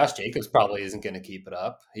 Josh Jacobs probably isn't going to keep it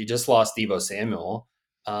up. He just lost Debo Samuel.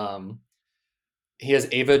 He has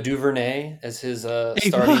Ava DuVernay as his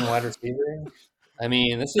starting wide receiver. I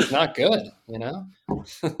mean, this is not good,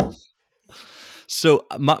 So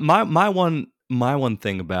my one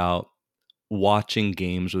thing about watching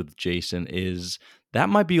games with Jason is that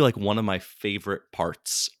might be one of my favorite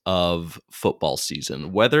parts of football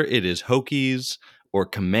season, whether it is Hokies or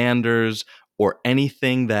Commanders or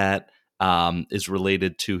anything that is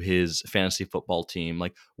related to his fantasy football team.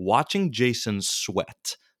 Watching Jason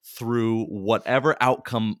sweat through whatever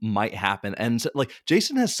outcome might happen. And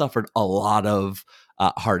Jason has suffered a lot of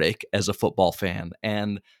heartache as a football fan.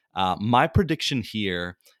 And my prediction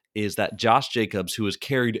here is that Josh Jacobs, who has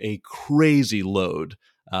carried a crazy load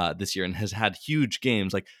this year and has had huge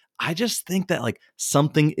games, I just think that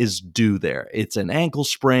something is due there. It's an ankle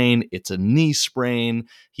sprain. It's a knee sprain.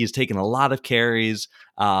 He's taken a lot of carries.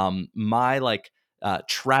 My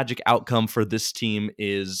tragic outcome for this team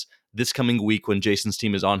is this coming week when Jason's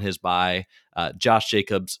team is on his bye, Josh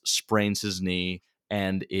Jacobs sprains his knee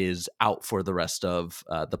and is out for the rest of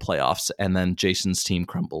the playoffs. And then Jason's team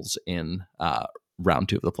crumbles in round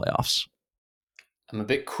 2 of the playoffs. I'm a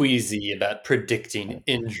bit queasy about predicting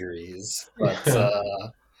injuries,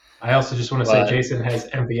 but I also just want to say Jason has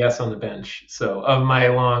MVS on the bench. So of my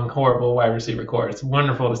long, horrible wide receiver core, it's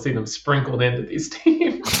wonderful to see them sprinkled into these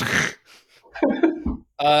teams.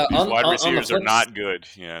 These wide receivers are not good.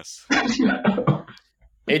 Yes.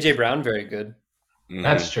 AJ Brown, very good.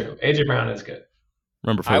 That's true. AJ Brown is good.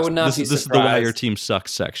 Remember, I folks, would not this be is the why your surprised. team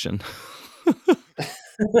sucks section.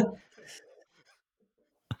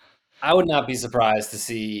 I would not be surprised to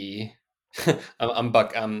see.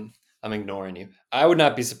 I'm ignoring you. I would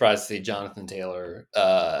not be surprised to see Jonathan Taylor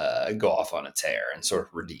go off on a tear and sort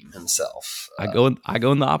of redeem himself. I go in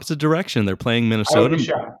the opposite direction. They're playing I would Minnesota. be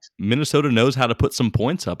shocked. Minnesota knows how to put some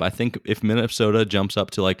points up. I think if Minnesota jumps up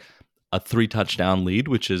to like a 3-touchdown lead,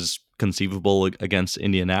 which is conceivable against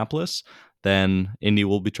Indianapolis, then Indy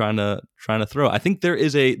will be trying to throw. I think there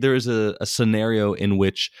is a scenario in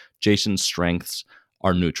which Jason's strengths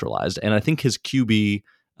are neutralized, and I think his QB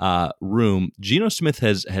room, Geno Smith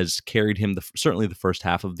has carried him certainly the first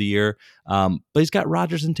half of the year, but he's got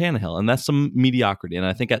Rodgers and Tannehill, and that's some mediocrity. And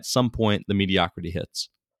I think at some point the mediocrity hits.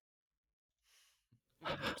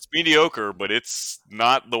 It's mediocre, but it's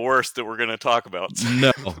not the worst that we're going to talk about.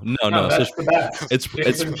 No. That's the best.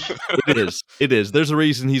 It is. There's a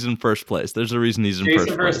reason he's in first place. Jason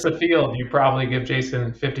versus the field, you probably give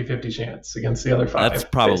Jason 50-50 chance against the other 5. That's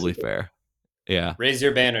probably fair. Yeah. Raise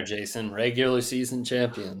your banner, Jason. Regular season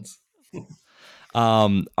champions.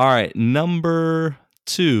 All right. Number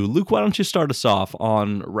 2. Luke, why don't you start us off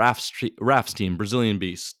on Raf's team, Brazilian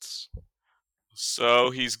Beasts? So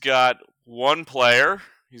he's got one player.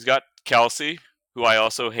 He's got Kelsey, who I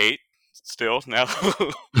also hate still now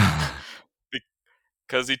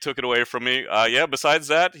because he took it away from me. Besides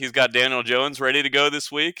that, he's got Daniel Jones ready to go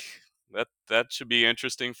this week. That should be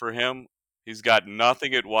interesting for him. He's got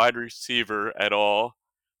nothing at wide receiver at all.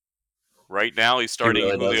 Right now, he's starting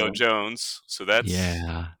Julio Jones, so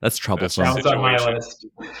that's troublesome. Sounds on my list.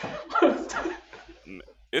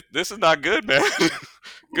 This is not good, man.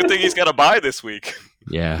 Good thing he's got a bye this week.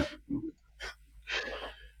 Yeah.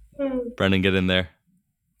 Brendan, get in there.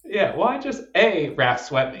 Yeah, well, Raph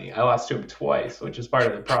swept me. I lost to him twice, which is part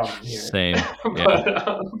of the problem here. Same.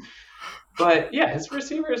 But yeah, his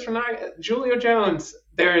receivers are not. Julio Jones,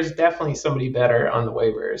 there is definitely somebody better on the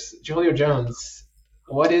waivers. Julio Jones,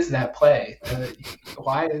 what is that play?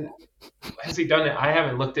 Why has he done it? I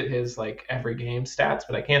haven't looked at his like every game stats,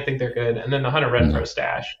 but I can't think they're good. And then the Hunter Renfrow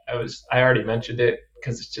stash, I already mentioned it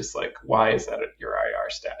because it's just like, why is that your IR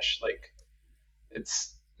stash? Like,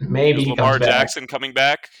 it's maybe is Lamar Jackson coming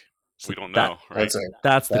back? We don't know, right?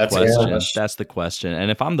 That's the question. That's the question. And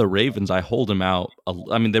if I'm the Ravens, I hold him out.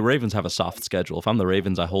 I mean, the Ravens have a soft schedule. If I'm the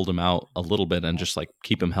Ravens, I hold him out a little bit and just like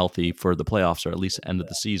keep him healthy for the playoffs or at least end of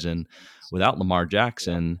the season. Without Lamar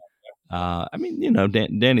Jackson, I mean,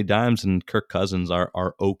 Danny Dimes and Kirk Cousins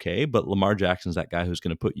are okay, but Lamar Jackson's that guy who's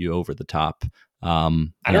going to put you over the top. I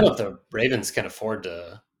don't know if the Ravens can afford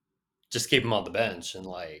to just keep him on the bench and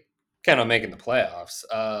like kind of making the playoffs.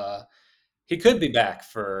 He could be back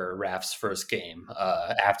for Raf's first game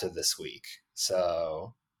after this week,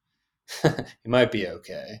 so he might be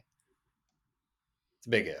okay. It's a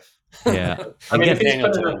big if. Yeah, I mean, if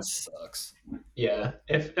Daniel Jones sucks. Yeah,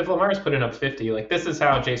 if Lamar's putting up 50, like this is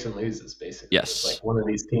how Jason loses, basically. Yes, it's like one of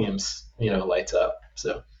these teams, lights up.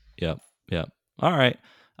 So. Yep. All right.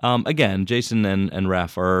 Again, Jason and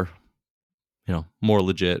Raf are, more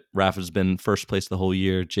legit. Raf has been first place the whole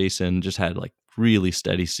year. Jason just had like really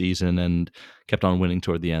steady season and kept on winning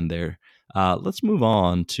toward the end there. Let's move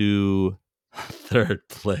on to third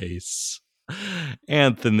place.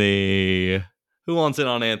 Anthony. Who wants in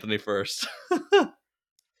on Anthony first?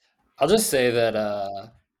 I'll just say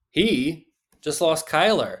that he just lost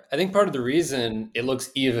Kyler. I think part of the reason it looks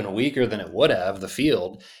even weaker than it would have, the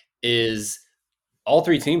field, is all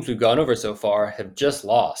 3 teams we've gone over so far have just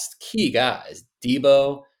lost key guys.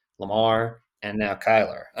 Debo, Lamar, and now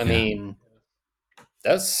Kyler. I mean,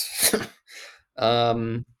 that's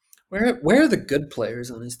where are the good players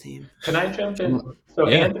on his team? Can I jump in? So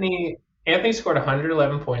Anthony scored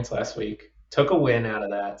 111 points last week. Took a win out of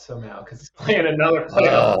that somehow because he's playing another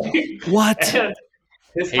playoff. What? And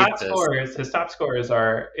his top scorers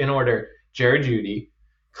are in order. Jared Jeudy.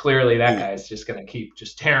 Clearly, that guy's just going to keep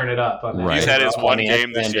just tearing it up. On that. Right. He's had his one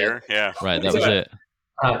game this year. Yeah. Right. That was it.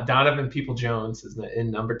 Donovan Peoples-Jones is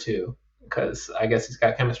in number 2 because I guess he's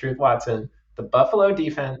got chemistry with Watson. The Buffalo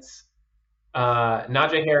defense.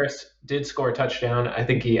 Najee Harris did score a touchdown. I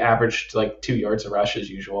think he averaged like 2 yards a rush as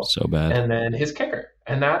usual. So bad. And then his kicker.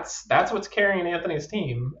 And that's what's carrying Anthony's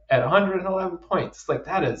team at 111 points. Like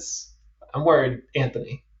that is, I'm worried,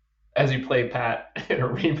 Anthony, as you play Pat in a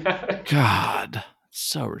rematch. God,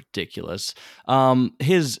 so ridiculous.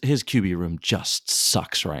 His QB room just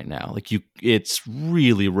sucks right now. Like it's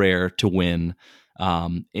really rare to win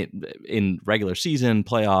in regular season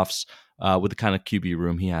playoffs with the kind of QB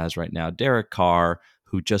room he has right now. Derek Carr,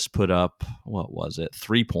 who just put up,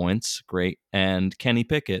 3 points. Great. And Kenny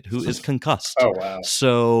Pickett, who is concussed. Oh, wow.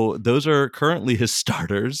 So those are currently his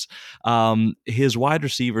starters. His wide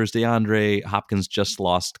receivers, DeAndre Hopkins just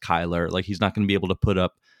lost Kyler. Like, he's not going to be able to put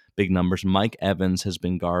up big numbers. Mike Evans has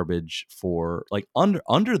been garbage for, like,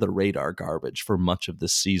 under the radar garbage for much of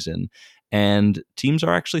this season. And teams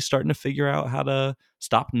are actually starting to figure out how to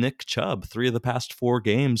stop Nick Chubb. 3 of the past 4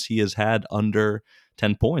 games he has had under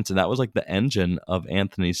 10 points. And that was like the engine of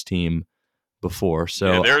Anthony's team before.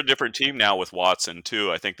 So yeah, they're a different team now with Watson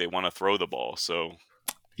too. I think they want to throw the ball, so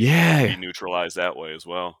yeah, be neutralized that way as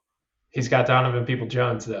well. He's got Donovan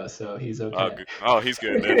People-Jones though, so he's okay. He's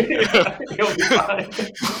good then. He'll be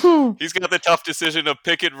fine. He's got the tough decision of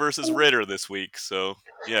Pickett versus Ritter this week. So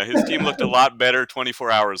yeah, his team looked a lot better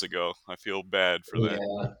 24 hours ago. I feel bad for that.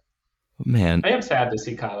 Yeah. Man, I am sad to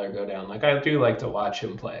see Kyler go down. Like, I do like to watch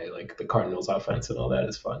him play. Like, the Cardinals offense and all that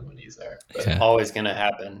is fun when he's there. But yeah. Always going to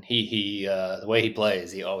happen. He the way he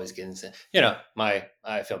plays, he always gets in. You know,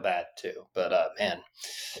 I feel bad too. But man,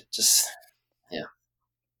 just yeah.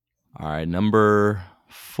 All right, number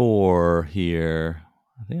 4 here.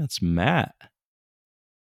 I think that's Matt.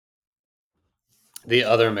 The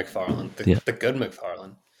other McFarland, the good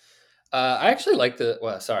McFarland. I actually like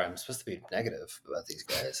sorry, I'm supposed to be negative about these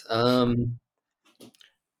guys.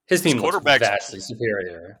 His team looks vastly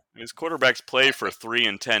superior. His quarterbacks play for 3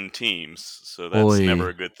 and 10 teams, so that's never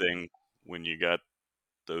a good thing when you got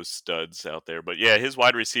those studs out there. But yeah, his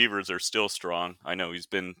wide receivers are still strong. I know he's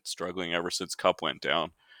been struggling ever since Cup went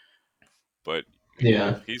down, but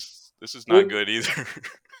yeah, this is not good either.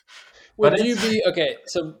 Would you be okay?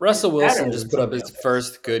 So Russell Wilson just put up his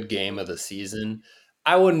first good game of the season.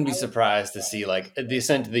 I wouldn't be surprised to see like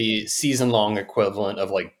the season-long equivalent of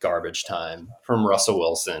like garbage time from Russell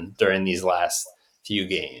Wilson during these last few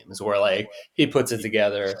games, where like he puts it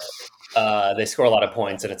together, they score a lot of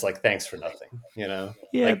points, and it's like thanks for nothing, you know?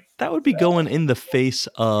 Yeah, like, that would be going in the face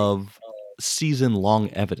of season-long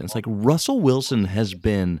evidence. Like, Russell Wilson has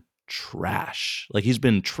been trash. Like, he's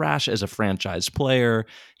been trash as a franchise player.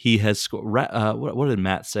 He has scored. What did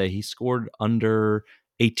Matt say? He scored under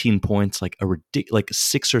 18 points, like like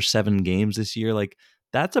 6 or 7 games this year. Like,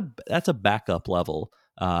 that's a backup level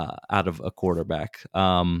out of a quarterback.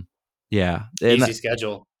 Yeah, easy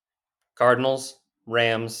schedule: Cardinals,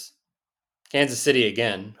 Rams, Kansas City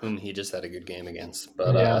again, whom he just had a good game against.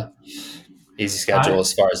 But easy schedule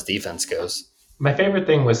as far as defense goes. My favorite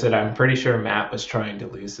thing was that I'm pretty sure Matt was trying to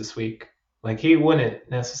lose this week. Like, he wouldn't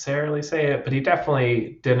necessarily say it, but he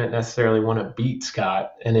definitely didn't necessarily want to beat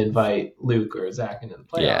Scott and invite Luke or Zach into the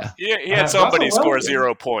playoffs. Yeah, he had somebody score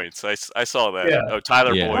 0 points. I saw that. Yeah. Oh,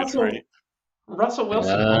 Tyler Boyd, right? Russell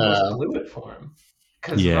Wilson almost blew it for him.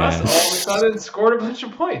 Because Russ all of a sudden scored a bunch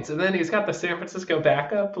of points, and then he's got the San Francisco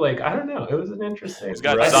backup. Like, I don't know. It was an interesting. He's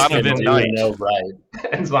got Zonovan Knight. Right.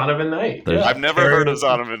 And Zonovan Knight. Yeah. I've never heard of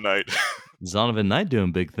Zonovan Knight. Zonovan Knight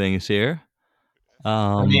doing big things here.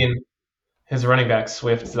 I mean, his running back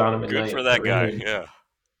Swift, Zonovan Knight. Good for that guy, yeah.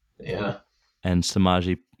 Yeah. And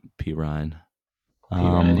Samaje Perine.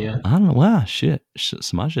 Yeah. I don't know. Wow, shit.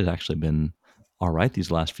 Samaje has actually been all right these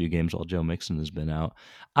last few games while Joe Mixon has been out.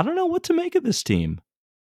 I don't know what to make of this team.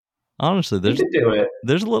 Honestly, there's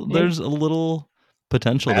a little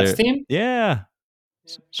potential Matt's there. Team? Yeah.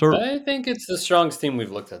 I think it's the strongest team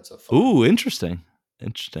we've looked at so far. Ooh, interesting.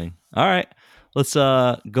 All right. Let's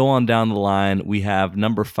go on down the line. We have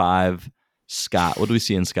number 5, Scott. What do we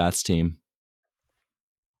see in Scott's team?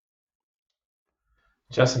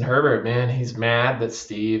 Justin Herbert, man, he's mad that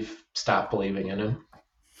Steve stopped believing in him.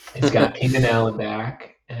 He's got Keenan Allen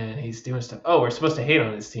back, and he's doing stuff. Oh, we're supposed to hate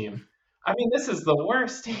on his team. I mean, this is the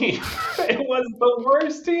worst team. It was the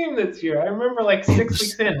worst team this year. I remember like 6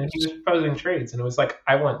 weeks in when he was proposing trades, and it was like,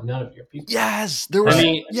 I want none of your people. Yes, there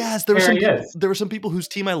were some people whose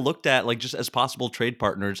team I looked at like just as possible trade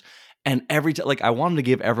partners, and every time, like, I wanted to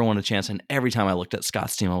give everyone a chance, and every time I looked at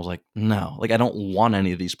Scott's team, I was like, no, like, I don't want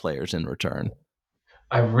any of these players in return.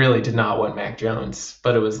 I really did not want Mac Jones,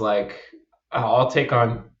 but it was like, I'll take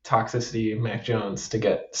on toxicity Mac Jones to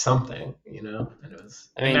get something, you know? And it was,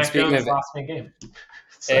 Mac Jones lost me a game.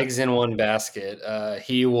 So. Eggs in one basket.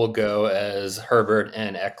 He will go as Herbert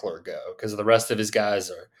and Eckler go, because the rest of his guys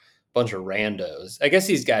are a bunch of randos. I guess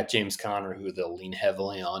he's got James Conner, who they'll lean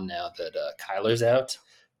heavily on now that Kyler's out.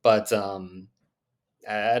 But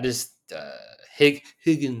I just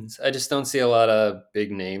Higgins. I just don't see a lot of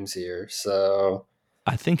big names here. So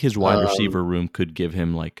I think his wide receiver room could give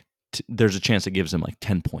him like there's a chance it gives him like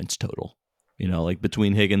 10 points total. You know, like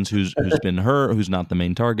between Higgins, who's been hurt, who's not the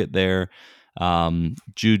main target there,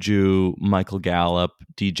 Juju, Michael Gallup,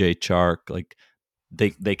 DJ Chark, like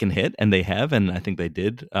they can hit, and they have, and I think they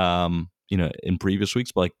did, in previous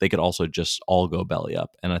weeks. But like they could also just all go belly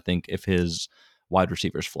up, and I think if his wide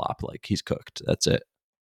receivers flop, like he's cooked. That's it.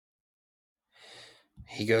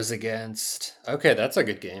 He goes against. Okay, that's a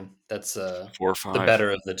good game. That's 4 or 5. the better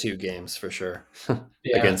of the two games for sure.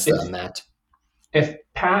 Yeah. Against Matt. If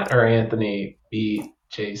Pat or Anthony beat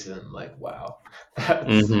Jason, like wow,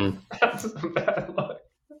 that's bad luck.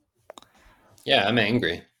 Yeah, I'm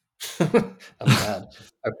angry. I'm mad.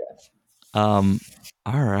 Okay. All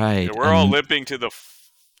right. Yeah, we're all limping to the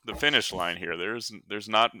finish line here. There's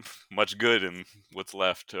not much good in what's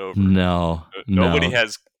left over. No, Nobody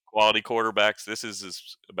has quality quarterbacks. This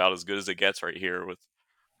is about as good as it gets right here with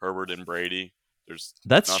Herbert and Brady. There's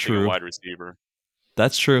nothing true. a wide receiver.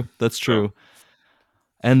 That's true.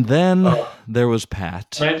 And then there was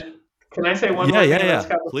Pat. Can I say one more thing? Yeah.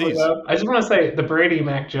 Please. I just want to say the Brady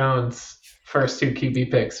Mac Jones first two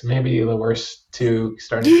QB picks, maybe the worst two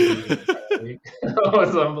starting QB picks. It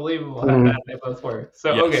was unbelievable how bad they both were.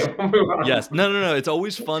 So yes. Okay, we'll move on. Yes, no. It's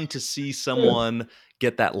always fun to see someone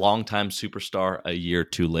get that longtime superstar a year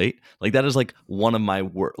too late. Like that is like one of my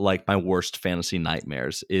my worst fantasy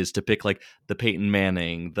nightmares is to pick like the Peyton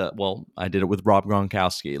Manning. I did it with Rob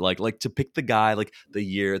Gronkowski. Like to pick the guy like the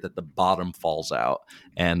year that the bottom falls out.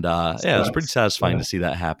 And it was pretty satisfying to see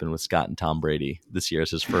that happen with Scott and Tom Brady this year as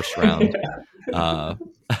his first round.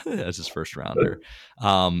 As his first rounder.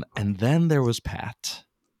 And then there was Pat.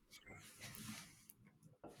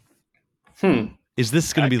 Is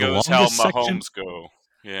this going to be the longest how section? Mahomes go.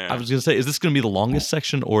 Yeah. I was going to say, is this going to be the longest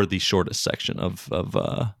section or the shortest section of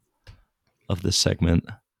this segment?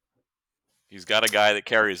 He's got a guy that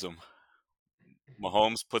carries him.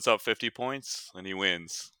 Mahomes puts up 50 points and he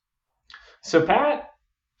wins. So Pat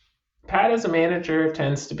as a manager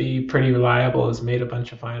tends to be pretty reliable, has made a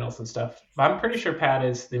bunch of finals and stuff. I'm pretty sure Pat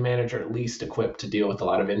is the manager least equipped to deal with a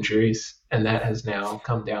lot of injuries, and that has now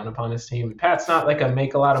come down upon his team. Pat's not like a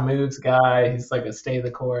make a lot of moves guy. He's like a stay the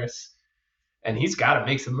course, and he's got to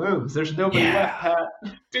make some moves. There's nobody left, Pat.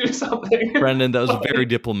 Do something. Brendan, that was very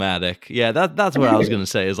diplomatic. Yeah, that's what I was going to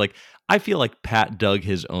say is like, I feel like Pat dug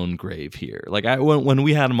his own grave here. Like when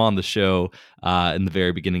we had him on the show in the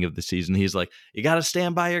very beginning of the season, he's like, you got to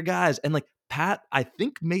stand by your guys. And like Pat, I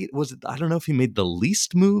think I don't know if he made the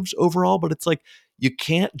least moves overall, but it's like, you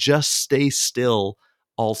can't just stay still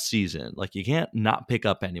all season. Like you can't not pick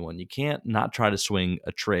up anyone. You can't not try to swing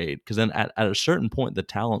a trade because then at a certain point, the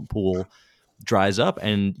talent pool dries up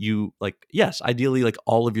and you like, yes, ideally like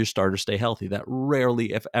all of your starters stay healthy. That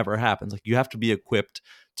rarely if ever happens. Like you have to be equipped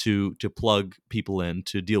to plug people in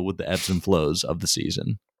to deal with the ebbs and flows of the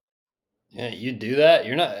season. Yeah, you do that.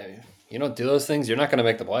 You don't do those things, you're not going to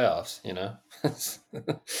make the playoffs, you know?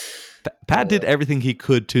 Pat did everything he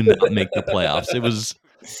could to not make the playoffs. It was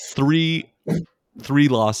three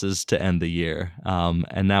losses to end the year.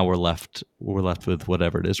 And now we're left with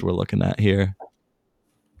whatever it is we're looking at here.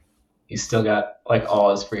 He's still got like all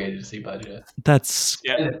his free agency budget. That's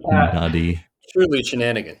nutty. Truly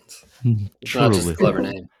shenanigans. It's not just a clever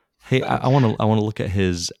name. Hey, I want to look at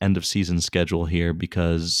his end of season schedule here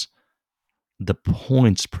because the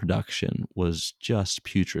points production was just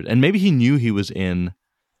putrid. And maybe he knew he was in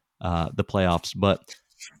the playoffs, but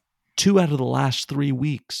 2 out of the last 3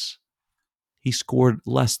 weeks, he scored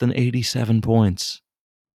less than 87 points.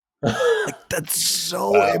 Like that's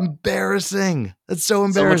so embarrassing. That's so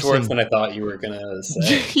embarrassing. So much worse than I thought you were gonna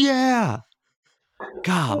say. Yeah.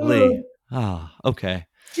 Golly. Okay.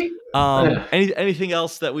 Anything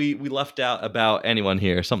else that we left out about anyone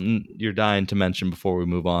here? Something you're dying to mention before we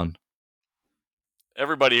move on?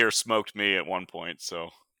 Everybody here smoked me at one point, so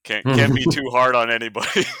can't be too hard on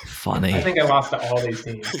anybody. Funny. I think I lost to all these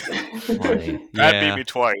teams. Funny. That beat me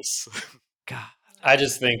twice. God. I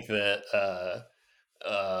just think that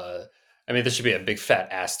I mean, there should be a big fat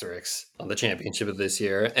asterisk on the championship of this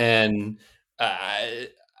year, and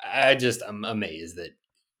I'm amazed that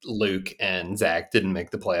Luke and Zach didn't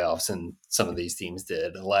make the playoffs, and some of these teams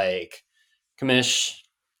did. Like, Kamish,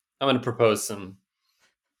 I'm going to propose some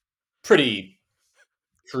pretty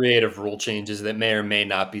creative rule changes that may or may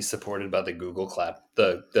not be supported by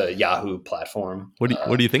the the Yahoo platform. What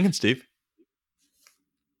are you thinking, Steve?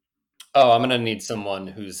 Oh, I'm going to need someone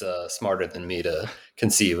who's smarter than me to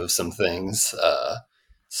conceive of some things.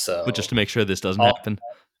 But just to make sure this doesn't happen.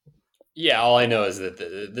 Yeah, all I know is that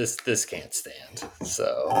this can't stand.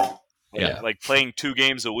 So yeah, like playing 2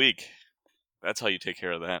 games a week. That's how you take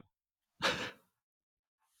care of that.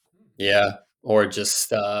 Yeah, or just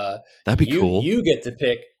that'd be cool. You get to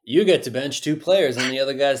pick. You get to bench 2 players on the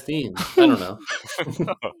other guy's team. I don't know.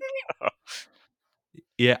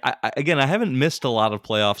 Yeah, again, I haven't missed a lot of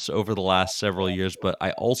playoffs over the last several years, but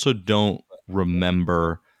I also don't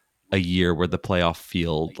remember a year where the playoff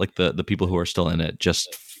field, like the people who are still in it,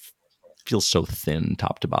 just feels so thin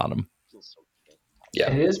top to bottom.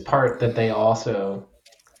 Yeah. It is part that they also,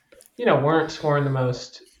 weren't scoring the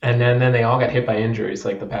most, and then they all got hit by injuries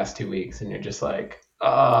like the past 2 weeks, and you're just like,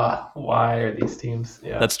 why are these teams?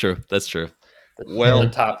 Yeah, That's true.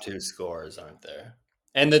 The top two scorers aren't there,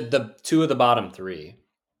 and the two of the bottom three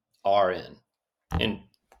are in. And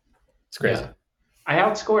it's crazy. Yeah. I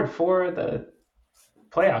outscored 4 of the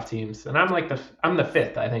playoff teams, and I'm the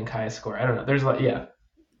 5th, I think, highest score. I don't know. There's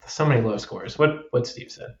so many low scores. What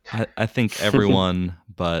Steve said. I think everyone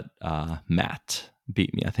but Matt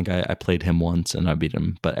beat me. I think I played him once and I beat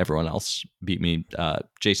him, but everyone else beat me.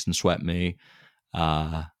 Jason swept me.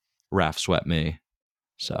 Raph swept me.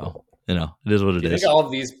 So, it is what it is. I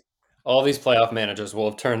think all these playoff managers will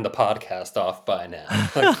have turned the podcast off by now.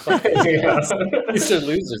 These are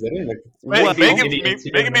losers.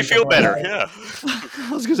 Making me feel better. Yeah. I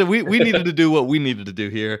was going to say, we needed to do what we needed to do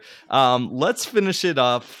here. Let's finish it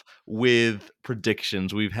off with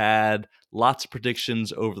predictions. We've had lots of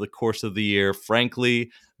predictions over the course of the year. Frankly,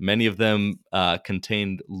 many of them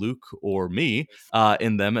contained Luke or me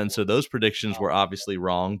in them. And so those predictions were obviously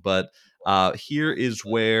wrong. But here is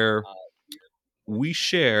where we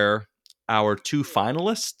share our 2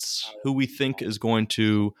 finalists who we think is going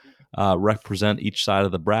to represent each side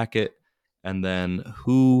of the bracket, and then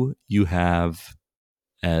who you have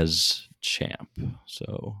as champ.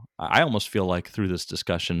 So I almost feel like through this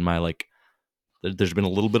discussion, there's been a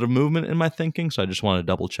little bit of movement in my thinking. So I just want to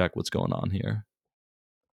double check what's going on here.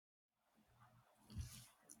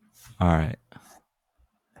 All right.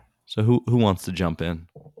 So who wants to jump in?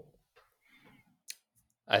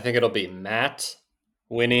 I think it'll be Matt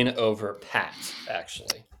winning over Pat,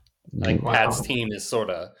 actually. I think Pat's team is sort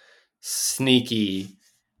of sneaky,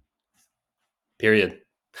 period.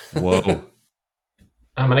 Whoa.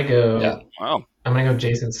 I'm going to go. Yeah. Wow. I'm going to go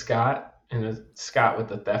Jason Scott, and Scott with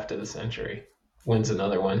the theft of the century wins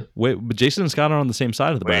another one. Wait, but Jason and Scott are on the same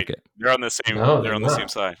side of the bracket. They're on the same. No, they're on the same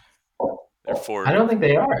side. They're 4. I don't think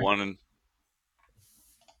they are. 1 and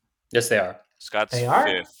Yes, they are. Scott's They are?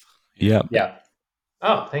 5th. Yeah. Yeah.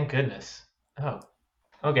 Oh, thank goodness. Oh,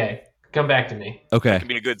 okay. Come back to me. Okay. Could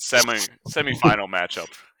be a good semifinal matchup.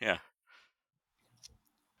 Yeah.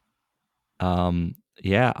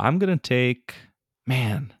 Yeah, I'm gonna take.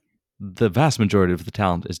 Man, the vast majority of the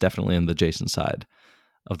talent is definitely in the Jason side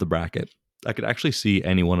of the bracket. I could actually see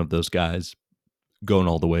any one of those guys going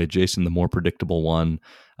all the way. Jason, the more predictable one,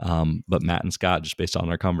 but Matt and Scott, just based on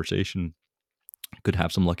our conversation, could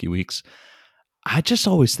have some lucky weeks. I just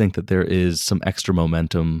always think that there is some extra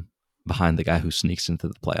momentum behind the guy who sneaks into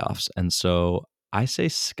the playoffs. And so I say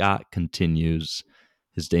Scott continues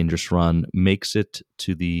his dangerous run, makes it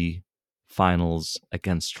to the finals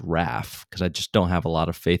against Raph, because I just don't have a lot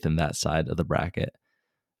of faith in that side of the bracket.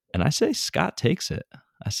 And I say Scott takes it.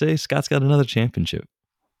 I say Scott's got another championship.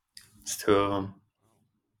 It's 2 of them.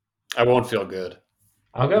 I won't feel good.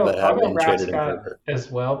 I'll go Raph Scott as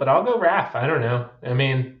well, but I'll go Raph. I don't know. I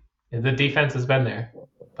mean, the defense has been there.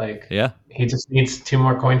 Yeah. He just needs 2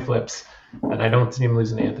 more coin flips, and I don't see him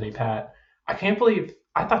losing to Anthony Pat. I can't believe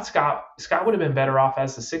I thought Scott would have been better off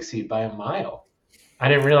as the 6th seed by a mile. I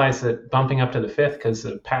didn't realize that bumping up to the 5th because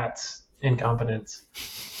of Pat's incompetence.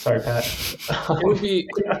 Sorry, Pat.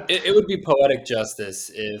 It would be poetic justice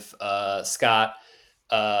if Scott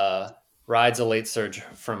rides a late season surge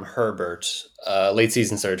from Herbert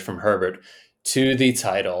to the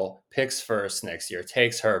title, picks first next year,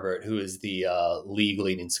 takes Herbert, who is the league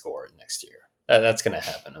leading scorer next year. That's going to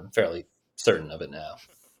happen. I'm fairly certain of it now.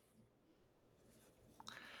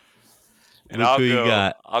 And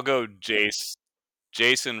I'll go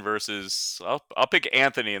Jason versus. I'll pick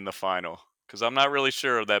Anthony in the final because I'm not really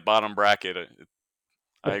sure of that bottom bracket.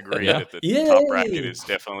 I agree that the top bracket is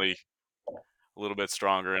definitely a little bit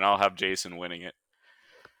stronger, and I'll have Jason winning it.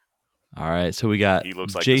 All right, so we got he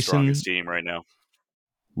looks like Jason, the strongest team right now.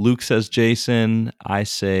 Luke says Jason. I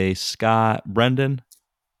say Scott. Brendan.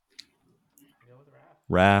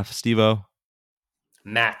 Raph. Steve-O.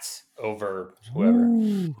 Matt over whoever.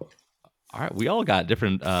 Ooh. All right, we all got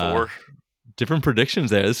different predictions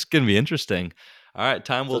there. This is going to be interesting. All right,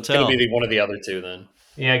 time will tell. It's going to be one of the other 2 then.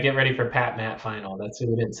 Yeah, get ready for Pat Matt final. That's what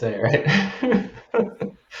we didn't say, right?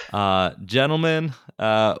 Gentlemen,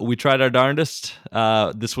 we tried our darndest.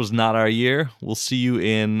 This was not our year. We'll see you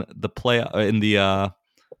in the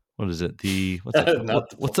what is it?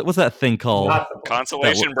 What's that thing called?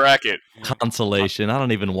 Consolation bracket. Consolation. I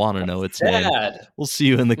don't even want to know its name. We'll see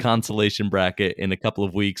you in the consolation bracket in a couple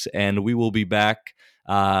of weeks, and we will be back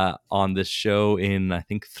on this show in, I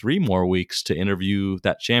think, 3 more weeks to interview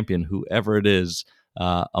that champion, whoever it is,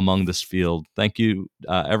 among this field. Thank you,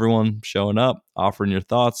 everyone, showing up, offering your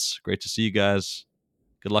thoughts. Great to see you guys.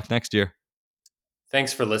 Good luck next year.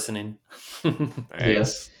 Thanks for listening.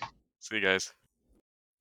 Thanks. See you guys.